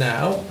qualified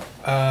now.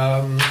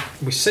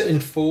 We sit in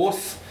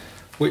 4th,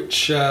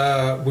 which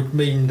would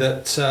mean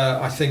that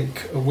I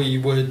think we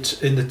would,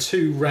 in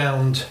the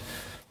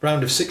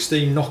round of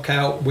 16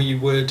 knockout, we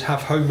would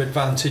have home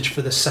advantage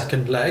for the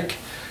second leg.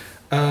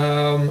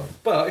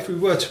 But if we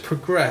were to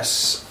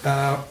progress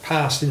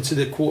past into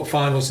the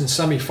quarterfinals and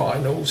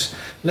semi-finals,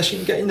 unless you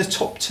can get in the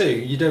top 2,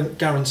 you don't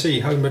guarantee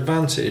home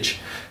advantage.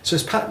 So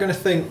is Pat going to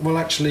think, well,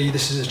 actually,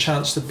 this is a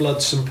chance to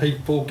blood some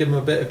people, give them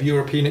a bit of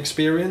European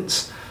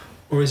experience,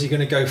 or is he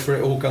going to go for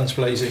it all guns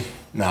blazing?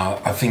 No,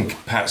 I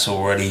think Pat's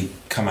already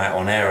come out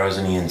on air,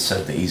 hasn't he, and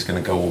said that he's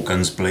going to go all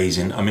guns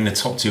blazing. I mean, the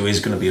top 2 is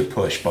going to be a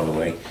push, by the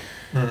way.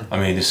 I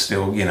mean, it's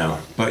still,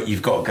 but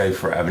you've got to go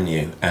for it, haven't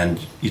you? And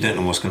you don't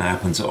know what's going to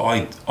happen. So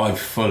I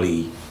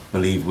fully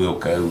believe we'll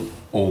go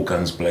all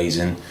guns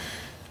blazing.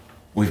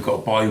 We've got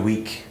a bye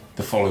week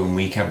the following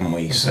week, haven't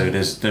we? Mm-hmm. So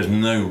there's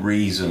no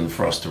reason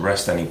for us to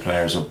rest any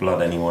players or blood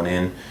anyone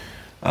in.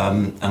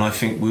 And I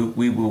think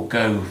we will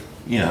go,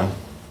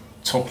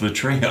 top of the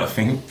tree, I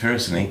think,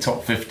 personally,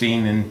 top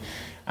 15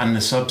 and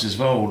the subs as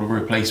well. All the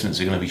replacements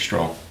are going to be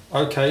strong.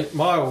 Okay,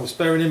 Miles,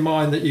 bearing in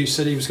mind that you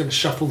said he was going to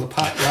shuffle the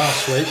pack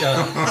last week,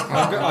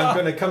 I'm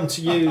going to come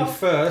to you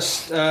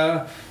first.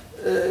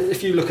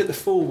 If you look at the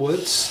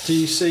forwards, do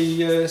you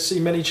see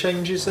many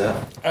changes there?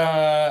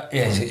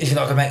 He's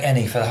not going to make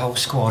any for the whole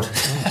squad.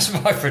 That's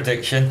my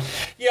prediction.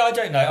 Yeah, I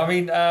don't know. I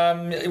mean,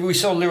 we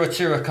saw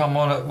Luatua come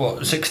on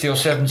at 60 or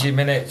 70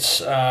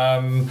 minutes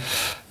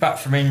back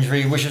from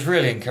injury, which is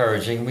really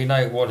encouraging. We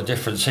know what a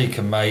difference he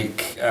can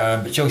make.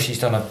 But Josie's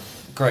done a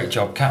great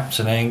job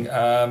captaining.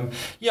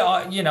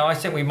 I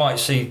think we might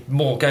see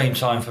more game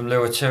time from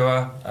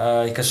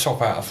Luatua. He could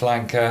swap out a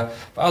flanker.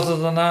 But other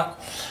than that,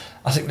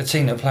 I think the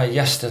team that played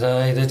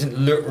yesterday, there didn't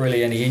look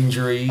really any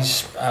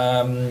injuries.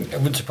 It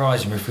wouldn't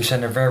surprise me if we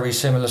send a very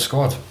similar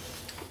squad.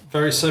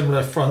 Very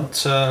similar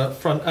front 8.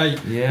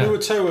 Yeah.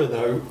 Luatua,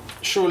 though,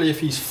 surely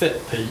if he's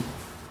fit, Pete,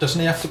 doesn't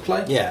he have to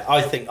play? Yeah,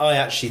 I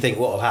actually think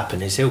what will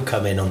happen is he'll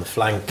come in on the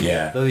flank.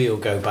 Yeah. Louis will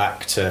go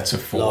back to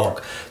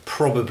lock.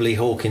 Probably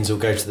Hawkins will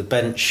go to the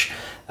bench.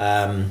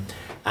 And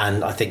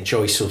I think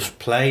Joyce will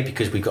play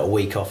because we've got a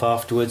week off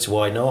afterwards.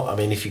 Why not? I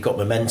mean, if you've got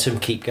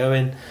momentum, keep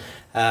going.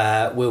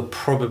 We'll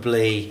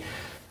probably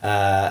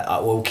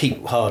we'll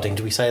keep Harding.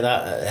 Do we say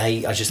that?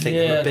 I just think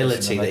the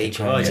mobility that he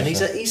provides, and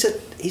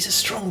he's a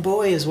strong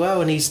boy as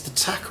well, and he's the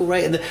tackle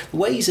rate and the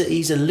way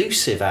he's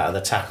elusive out of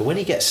the tackle. When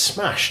he gets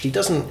smashed, he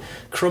doesn't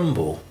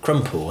crumple,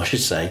 I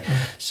should say.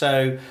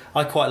 So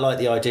I quite like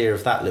the idea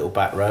of that little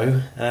back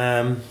row.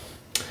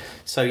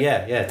 So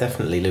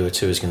definitely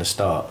Luatua is going to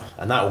start,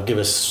 and that will give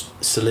us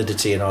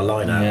solidity in our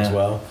line-out as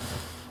well.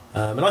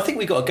 And I think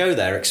we've got to go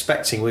there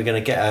expecting we're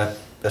going to get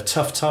a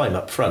tough time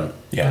up front.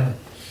 Yeah.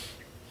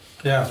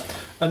 Yeah,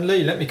 and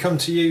Lee, let me come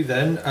to you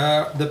then.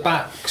 The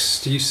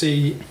backs, do you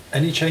see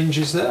any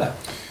changes there?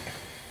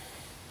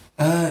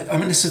 I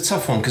mean, it's a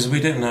tough one because we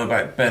don't know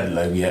about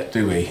Bedlow yet,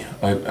 do we?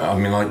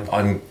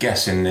 I'm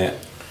guessing that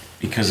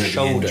because of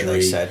shoulder, the injury,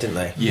 they said, didn't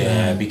they?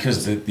 Yeah,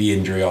 because of the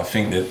injury, I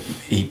think that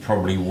he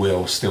probably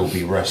will still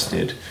be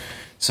rested.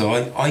 So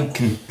I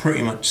can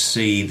pretty much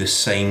see the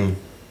same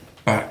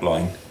back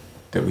line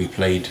that we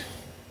played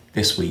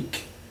this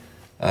week.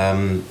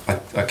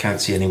 I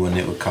can't see anyone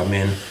that would come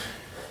in.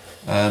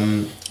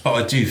 But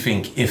I do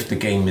think if the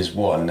game is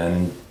won,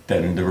 then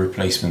the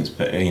replacements,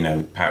 but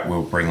Pat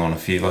will bring on a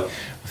few. Like,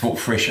 I thought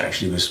Frisch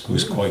actually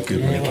was quite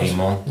good when he came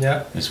on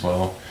as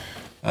well.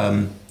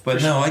 But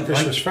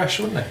Frisch was fresh,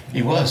 wasn't he?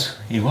 He was.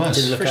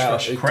 Didn't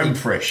look creme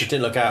fresh. He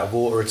didn't look out of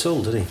water at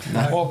all, did he?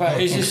 No. What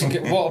about is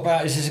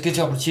this a good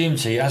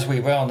opportunity? As we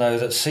well know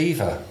that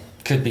Siva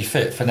could be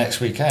fit for next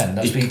weekend.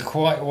 That's been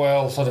quite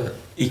well sort of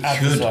He could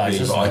advertised,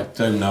 be, but hasn't I it?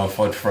 don't know if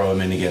I'd throw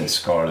him in against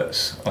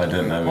Scarlets. I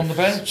don't know. On the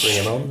bench?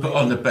 Bring him on. But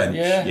on the bench.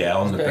 Yeah,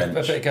 on the bench.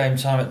 A bit of game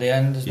time at the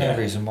end. There's Yeah. no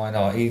reason why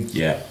not.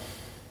 Yeah,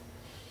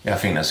 I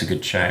think that's a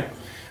good shout.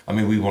 I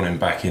mean, we want him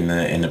back in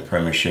the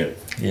Premiership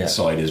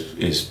side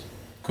as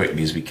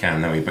quickly as we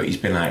can, don't we? But he's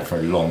been out for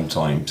a long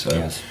time, so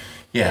Yes.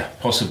 yeah,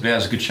 possibly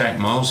that's a good shout.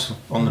 Miles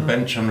on the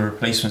bench, on the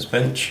replacements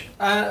bench.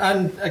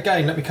 And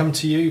again, let me come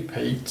to you,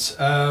 Pete.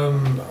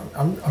 I'm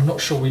not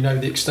sure we know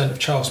the extent of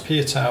Charles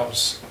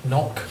Piutau's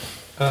knock,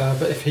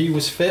 but if he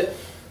was fit,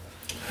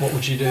 what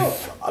would you do? Well,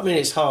 I mean,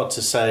 it's hard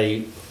to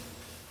say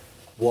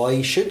why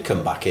he should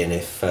come back in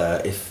if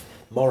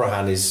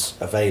Morahan is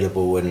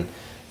available and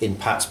in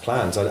Pat's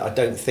plans. I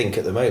don't think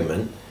at the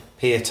moment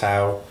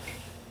Piutau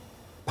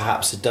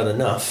perhaps had done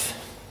enough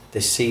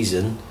this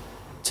season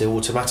to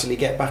automatically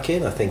get back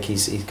in. I think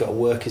he's got to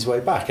work his way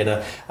back, and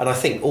I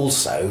think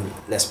also,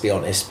 let's be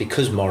honest,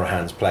 because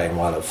Morahan's playing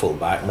well at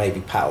fullback,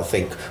 maybe Pat will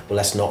think, well,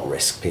 let's not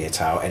risk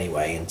Piutau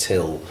anyway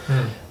until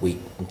we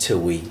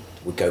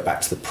go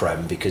back to the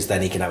Prem, because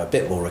then he can have a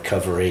bit more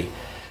recovery.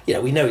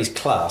 We know he's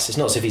class. It's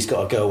not as if he's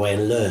got to go away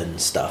and learn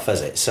stuff,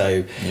 has it?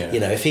 So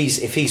if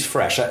he's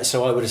fresh,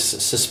 so I would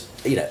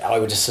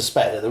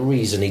suspect that the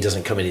reason he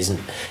doesn't come in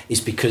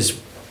is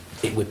because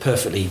we're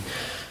perfectly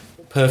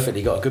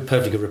got a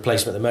perfectly good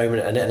replacement at the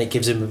moment, and it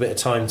gives him a bit of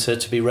time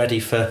to be ready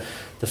for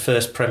the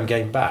first Prem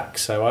game back.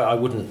 So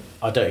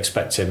I don't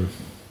expect him.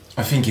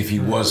 I think if he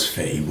was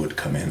fit, he would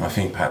come in. I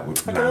think Pat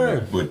would.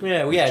 No,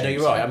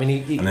 you're right. I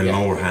mean, and then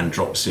Morahan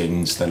drops in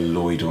instead of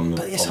Lloyd on the.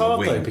 But it's on hard the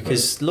wing, though,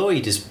 because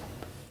Lloyd is.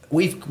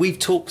 We've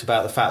talked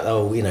about the fact that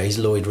is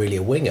Lloyd really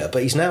a winger,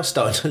 but he's now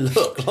starting to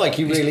look like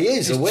he really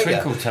is a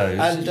winger. Twinkle toes.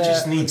 And he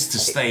just needs to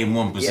stay in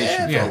one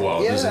position for a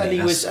while, doesn't he?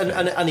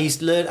 And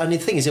he's learned. And the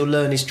thing is, he'll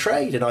learn his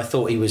trade. And I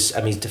thought he was.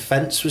 I mean, his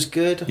defence was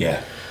good.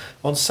 Yeah.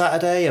 On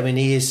Saturday, I mean,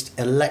 he is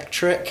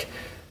electric.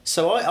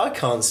 So I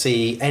can't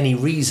see any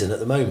reason at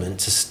the moment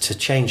to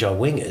change our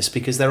wingers,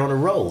 because they're on a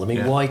roll. I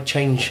mean, why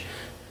change?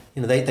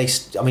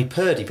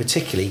 Purdy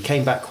particularly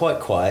came back quite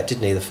quiet,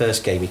 didn't he? The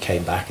first game he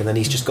came back, and then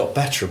he's just got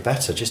better and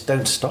better. Just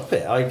don't stop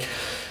it. I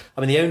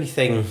mean, the only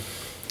thing,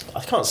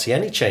 I can't see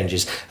any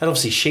changes. And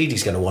obviously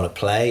Sheedy's going to want to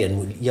play,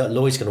 and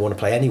Lloyd's going to want to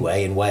play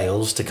anyway in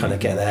Wales to kind of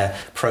get their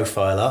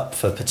profile up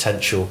for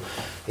potential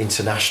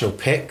international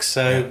picks.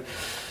 So,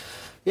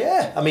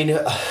 I mean,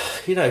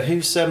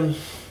 who's...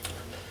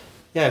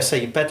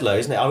 say Bedlow,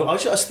 isn't it? I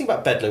was thinking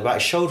about Bedlow, about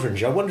his shoulder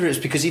injury. I wonder if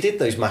it's because he did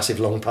those massive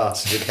long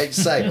passes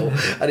against Sale,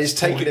 and it's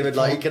taken him, and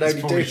he can only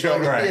do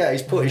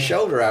he's put his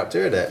shoulder out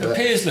doing it. But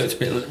Piers looked a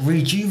bit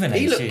rejuvenated,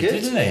 he looked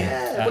good, didn't he?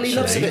 Yeah. Well, he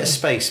loves a bit of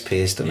space,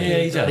 Piers, doesn't he? Yeah,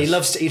 he does.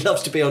 And he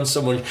loves to be on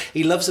someone.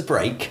 He loves a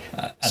break.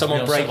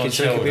 Someone breaking,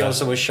 so he can be on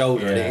someone's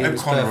shoulder. Yeah. And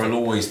O'Connor will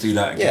always do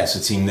that against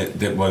a team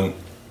that won't,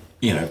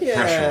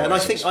 pressure. And I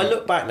think I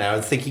look back now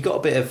and think he got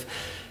a bit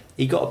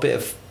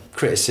of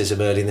criticism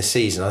early in the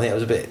season. I think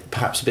it was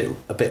perhaps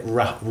a bit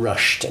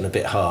rushed and a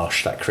bit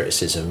harsh, that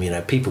criticism.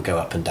 People go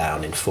up and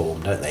down in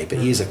form, don't they? But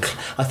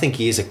I think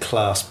he is a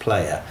class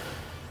player,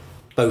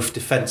 both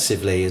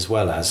defensively as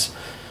well as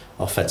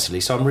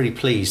offensively. So I'm really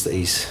pleased that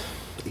he's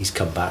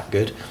come back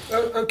good.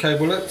 Okay,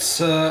 well let's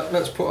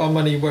put our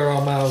money where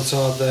our mouths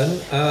are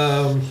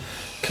then.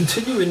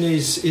 Continuing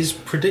his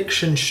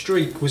prediction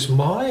streak was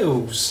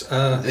Miles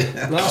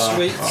last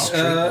week.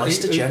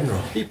 Mr.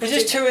 General. He Is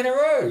this 2 in a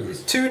row?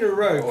 2 in a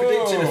row,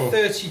 predicted a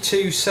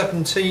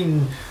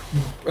 32-17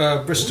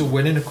 Bristol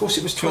win, and of course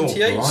it was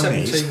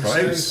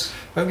 28-17. So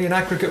only an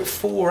aggregate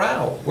 4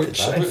 out,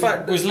 which in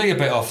fact Was Lee a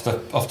bit off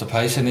the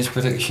pace in his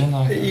prediction?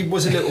 he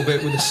was a little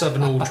bit with a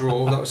 7-all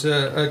draw. That was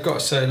I've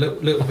got to say a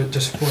little bit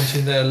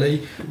disappointing there,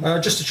 Lee.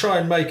 Just to try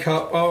and make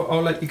up,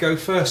 I'll let you go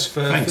first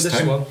for this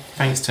Tone. one.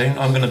 Thanks, Tone.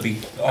 I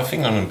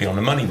think I'm going to be on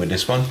the money with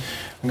this one.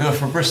 I'm going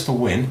for a Bristol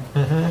win,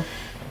 and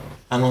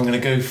I'm going to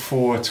go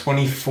for a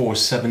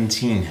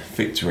 24-17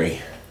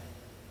 victory.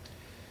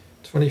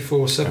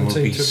 24-17 And we'll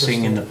be to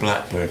singing the Bristol.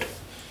 Blackbird.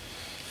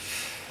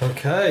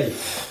 Okay,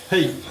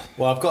 Pete.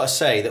 Well, I've got to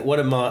say that one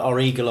of our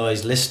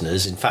eagle-eyed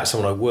listeners, in fact,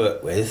 someone I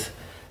work with,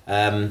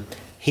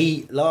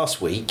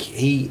 last week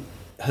he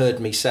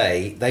heard me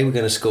say they were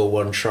going to score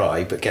 1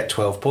 try but get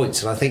 12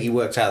 points, and I think he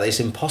worked out that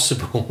it's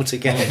impossible to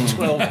get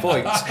 12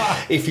 points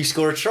if you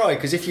score a try,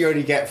 because if you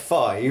only get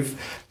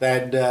 5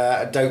 then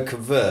don't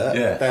convert,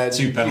 then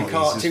 2 penalties you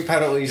can't, 2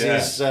 penalties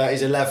is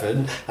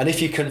 11, and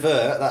if you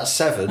convert that's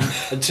 7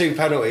 and 2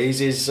 penalties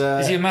is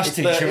he a maths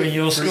teacher in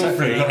your school?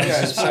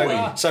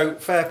 so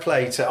fair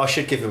play to, I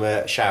should give him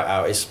a shout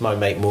out, it's my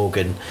mate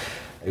Morgan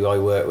who I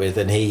work with,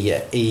 and he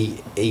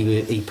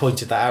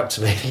pointed that out to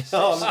me.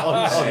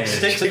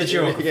 Stick to the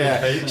geography.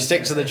 Yeah,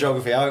 stick to the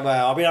geography.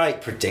 I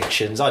hate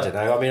predictions. I don't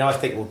know. I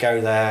think we'll go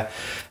there.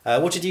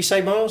 What did you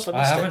say, Miles?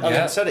 I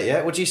haven't said it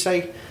yet. What did you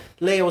say,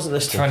 Lee? I wasn't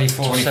listening.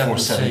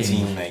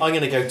 24-17. mate. I'm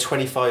going to go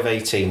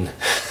 25-18.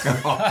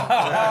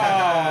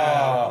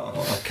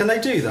 Can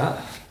they do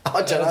that?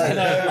 I don't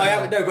know. I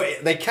haven't. No,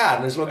 but they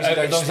can, as long as you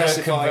don't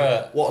specify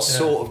convert. what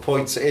sort of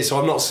points it is. So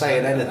I'm not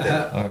saying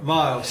anything.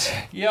 Miles.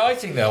 Yeah, I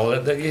think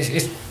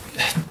it's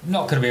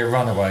not going to be a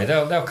runaway.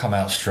 They'll come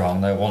out strong.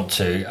 They'll want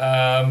to.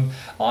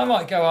 I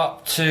might go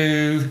up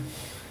to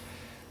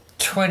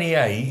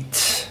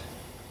 28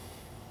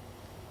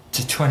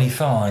 to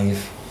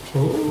 25.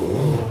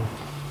 Ooh.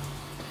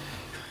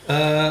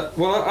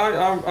 Well,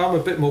 I'm a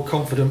bit more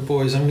confident,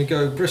 boys. I'm going to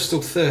go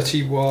Bristol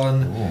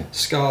 31,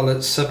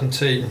 Scarlet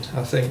 17.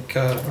 I think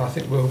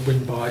we'll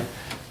win by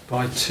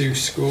 2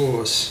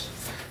 scores.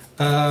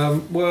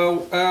 One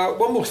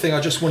more thing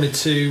I just wanted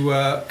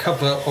to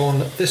cover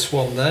on this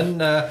one then.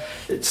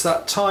 It's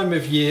that time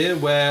of year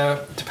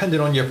where,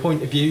 depending on your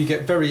point of view, you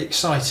get very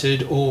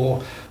excited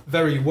or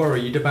very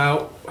worried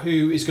about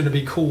who is going to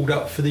be called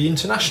up for the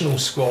international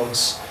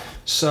squads.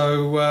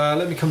 So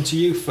let me come to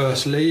you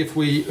first, Lee. If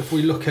we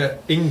look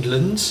at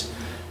England,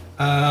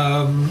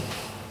 who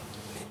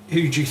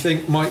do you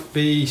think might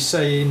be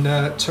saying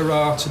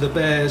ta-ra to the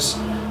Bears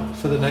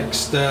for the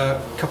next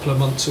couple of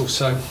months or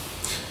so?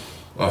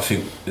 I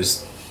think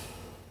there's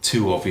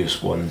 2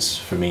 obvious ones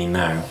for me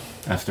now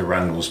after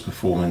Randall's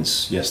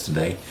performance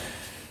yesterday.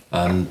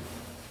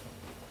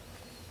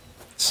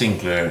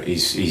 Sinclair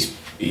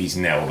he's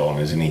nailed on,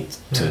 isn't he,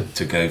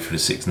 to go for the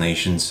Six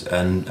Nations,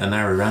 and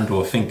Harry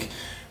Randall, I think.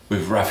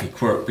 With Rafi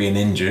Quirk being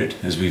injured,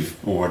 as we've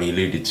already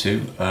alluded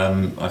to,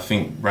 I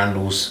think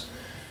Randall's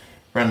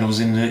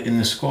in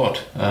the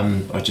squad.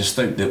 I just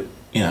hope that,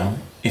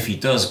 if he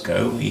does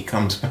go, he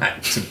comes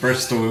back to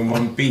Bristol in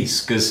one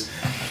piece, because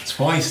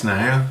twice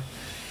now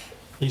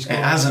it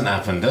hasn't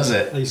happened, does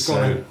it? He's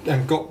gone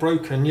and got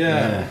broken,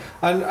 yeah.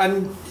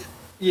 And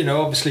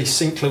obviously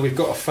Sinclair, we've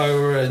got a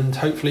forward, and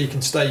hopefully he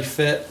can stay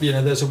fit.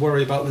 There's a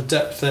worry about the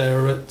depth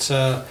there at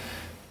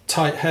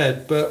tight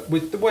head, but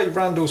with the way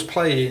Randall's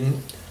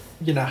playing,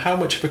 how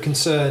much of a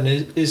concern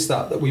is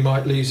that we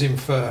might lose him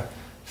for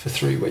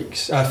 3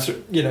 weeks?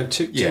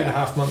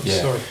 2.5 months.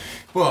 Yeah. Sorry.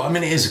 Well,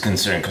 it is a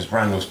concern because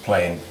Randall's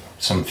playing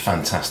some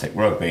fantastic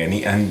rugby,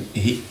 and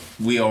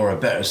we are a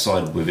better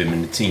side with him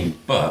in the team.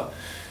 But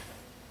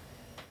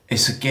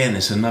it's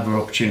another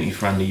opportunity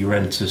for Andy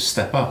Uren to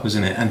step up,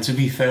 isn't it? And to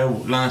be fair,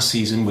 last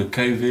season with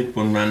COVID,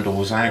 when Randall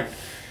was out,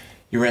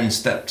 Uren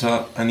stepped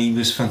up and he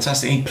was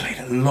fantastic. He played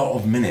a lot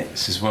of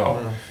minutes as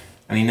well,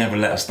 and he never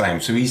let us down.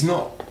 So he's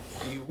not.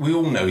 We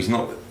all know he's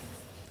not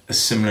a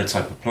similar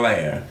type of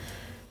player,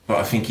 but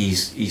I think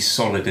he's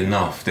solid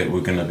enough that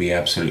we're going to be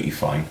absolutely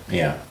fine.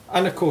 Yeah.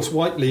 And of course,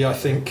 Whiteley, I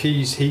think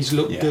he's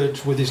looked good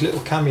with his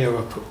little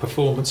cameo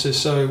performances.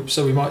 So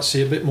we might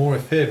see a bit more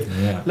of him.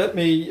 Yeah. Let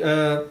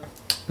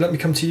me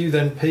come to you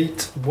then,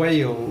 Pete.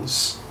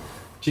 Wales.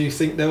 Do you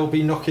think they'll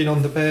be knocking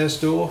on the Bears'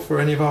 door for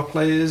any of our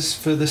players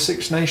for the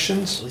Six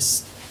Nations?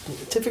 It's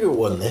a difficult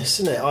one, this,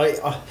 isn't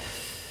it?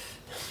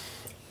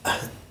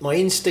 My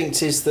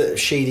instinct is that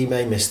Sheedy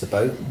may miss the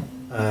boat,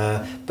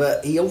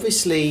 but he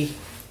obviously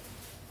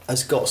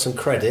has got some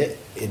credit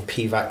in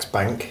Pivac's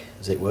bank,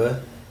 as it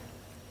were,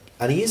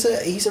 and he's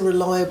a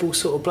reliable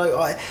sort of bloke.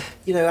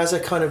 As a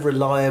kind of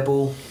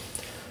reliable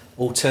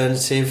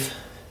alternative.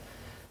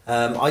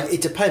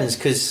 It depends,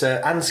 because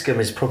Anscombe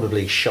is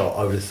probably shot,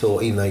 I would have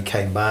thought, even though he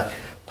came back.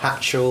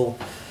 Patchell.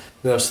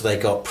 Who else have they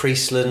got?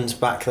 Priestland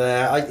back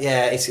there.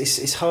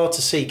 It's hard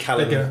to see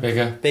Callum.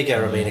 Bigger.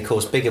 Of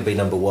course, Bigger be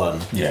number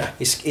 1. Yeah.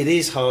 It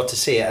is hard to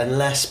see it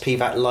unless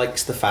Pivac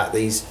likes the fact that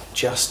he's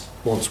just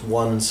wants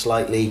one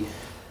slightly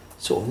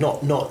sort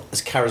of not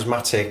as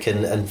charismatic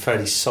and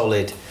fairly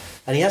solid.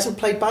 And he hasn't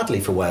played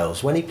badly for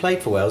Wales. When he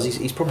played for Wales,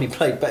 he's probably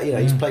played, but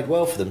he's played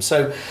well for them.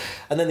 So,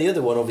 and then the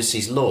other one obviously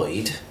is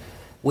Lloyd.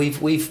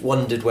 We've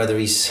wondered whether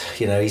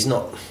he's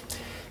not.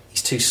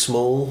 too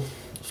small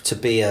to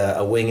be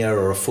a winger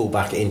or a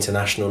fullback at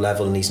international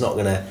level, and he's not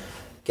going to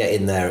get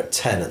in there at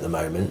 10 at the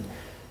moment.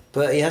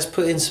 But he has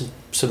put in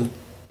some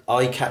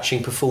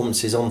eye-catching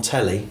performances on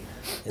telly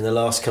in the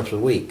last couple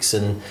of weeks,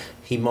 and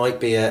he might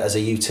be as a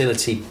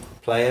utility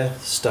player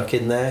stuck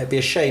in there. It'd be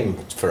a shame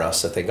for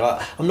us, I think.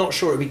 I'm not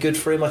sure it'd be good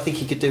for him. I think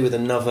he could do with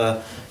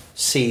another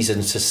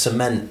season to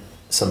cement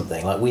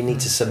something. Like, we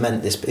need to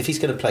cement this. If he's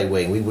going to play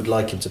wing, we would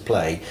like him to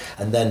play,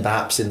 and then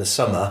perhaps in the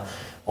summer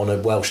on a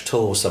Welsh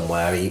tour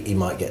somewhere he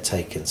might get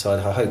taken. So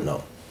I hope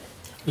not.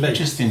 I'm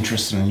just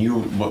interested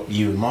in what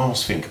you and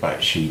Miles think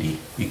about Sheedy,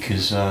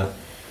 because I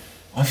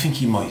think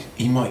he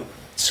might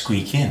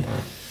squeak in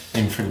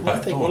through the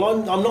back door.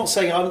 Well, I'm not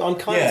saying, I'm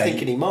kind of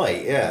thinking he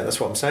might. Yeah, that's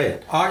what I'm saying.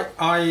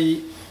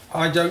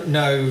 I don't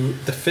know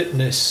the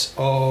fitness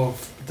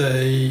of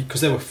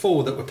because there were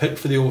 4 that were picked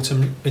for the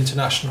autumn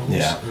internationals.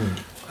 Yeah.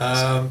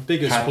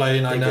 Biggest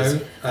playing, I know.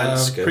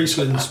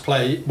 Priestland's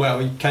play. Well,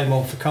 he came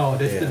on for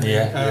Cardiff, didn't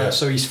he?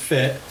 So he's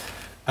fit.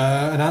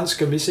 And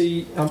Anscombe, is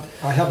he?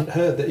 I haven't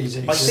heard that he's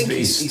injured. I think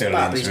he's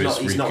back, but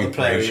he's not the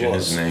player he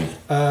was. Isn't he?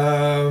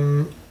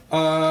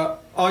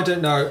 I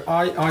don't know.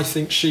 I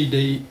think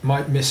Sheedy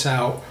might miss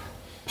out,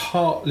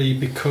 partly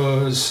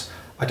because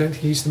I don't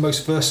think he's the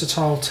most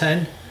versatile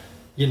 10.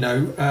 You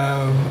know,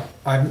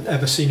 I haven't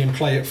ever seen him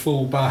play at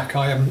full back.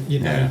 I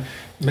haven't,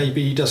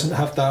 maybe he doesn't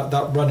have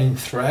that running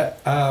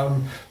threat.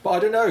 But I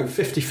don't know,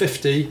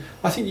 50-50.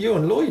 I think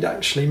Ewan Lloyd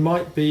actually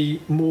might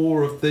be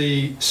more of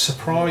the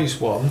surprise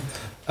one.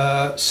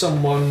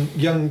 Someone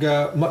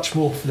younger, much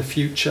more for the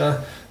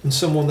future, and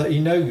someone that he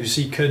knows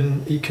he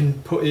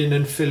can put in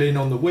and fill in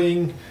on the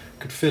wing,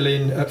 could fill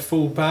in at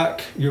full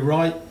back. You're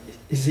right.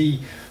 Is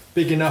he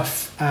big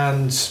enough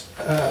and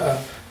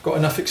got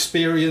enough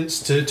experience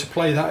to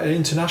play that at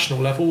international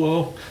level?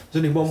 Well,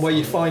 there's only one way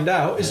you find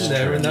out, isn't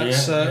there? And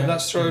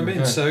that's throw him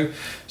in. So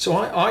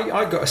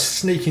I got a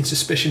sneaking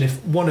suspicion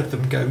if one of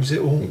them goes,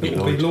 it will be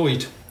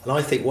Lloyd. And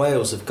I think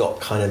Wales have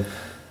got kind of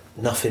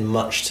nothing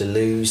much to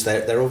lose.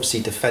 They're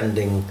obviously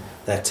defending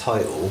their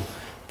title,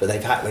 but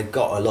they've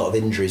got a lot of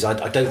injuries.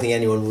 I don't think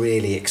anyone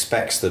really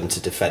expects them to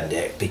defend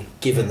it,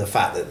 given the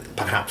fact that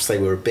perhaps they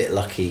were a bit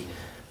lucky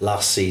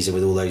last season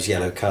with all those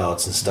yellow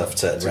cards and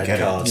stuff and red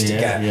cards to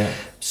get. Yeah.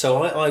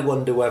 So I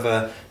wonder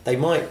whether they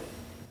might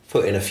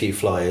put in a few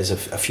flyers,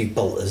 a few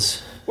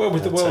bolters. Well,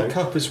 with the World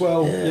Cup as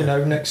well,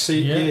 next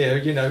year,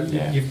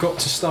 you've got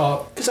to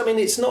start. Because, I mean,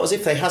 it's not as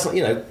if they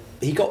hasn't,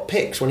 he got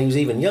picked when he was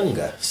even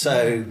younger.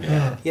 So,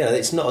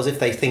 it's not as if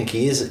they think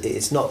he is.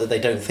 It's not that they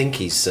don't think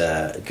he's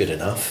good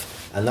enough.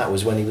 And that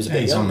was when he was a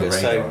bit younger. He's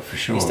on the radar, for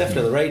sure. He's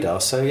definitely on the radar.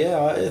 So,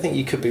 I think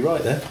you could be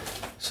right there.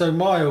 So,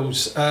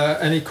 Miles,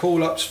 any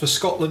call-ups for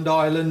Scotland,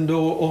 Ireland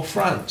or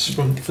France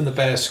from the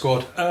Bears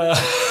squad?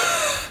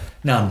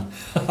 None.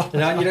 You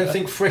don't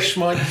think Frisch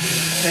might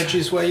edge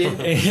his way in?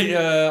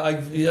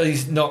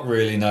 He's not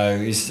really, no.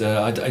 He's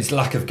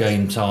lack of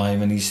game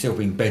time, and he's still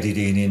been bedded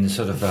in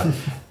sort of a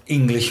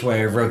English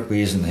way of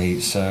rugby, isn't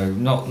he? So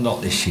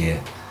not this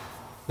year.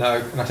 No,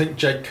 and I think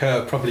Jake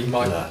Kerr probably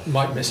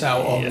might miss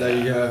out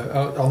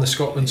on the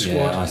Scotland squad.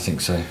 Yeah, I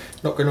think so.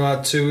 Not going to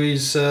add to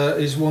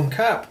his one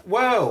cap.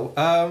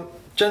 Well,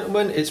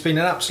 gentlemen, it's been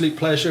an absolute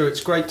pleasure.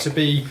 It's great to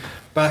be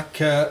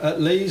back at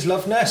Lee's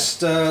Love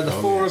Nest, the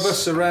four of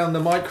us around the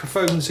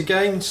microphones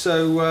again.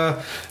 So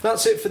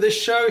that's it for this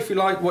show. If you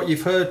like what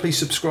you've heard, please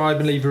subscribe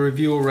and leave a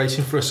review or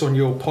rating for us on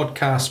your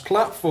podcast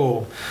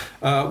platform.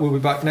 We'll be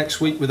back next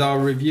week with our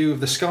review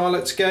of the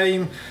Scarlets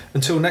game.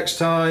 Until next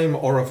time,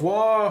 au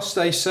revoir,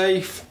 stay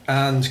safe,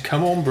 and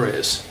come on,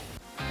 Briz.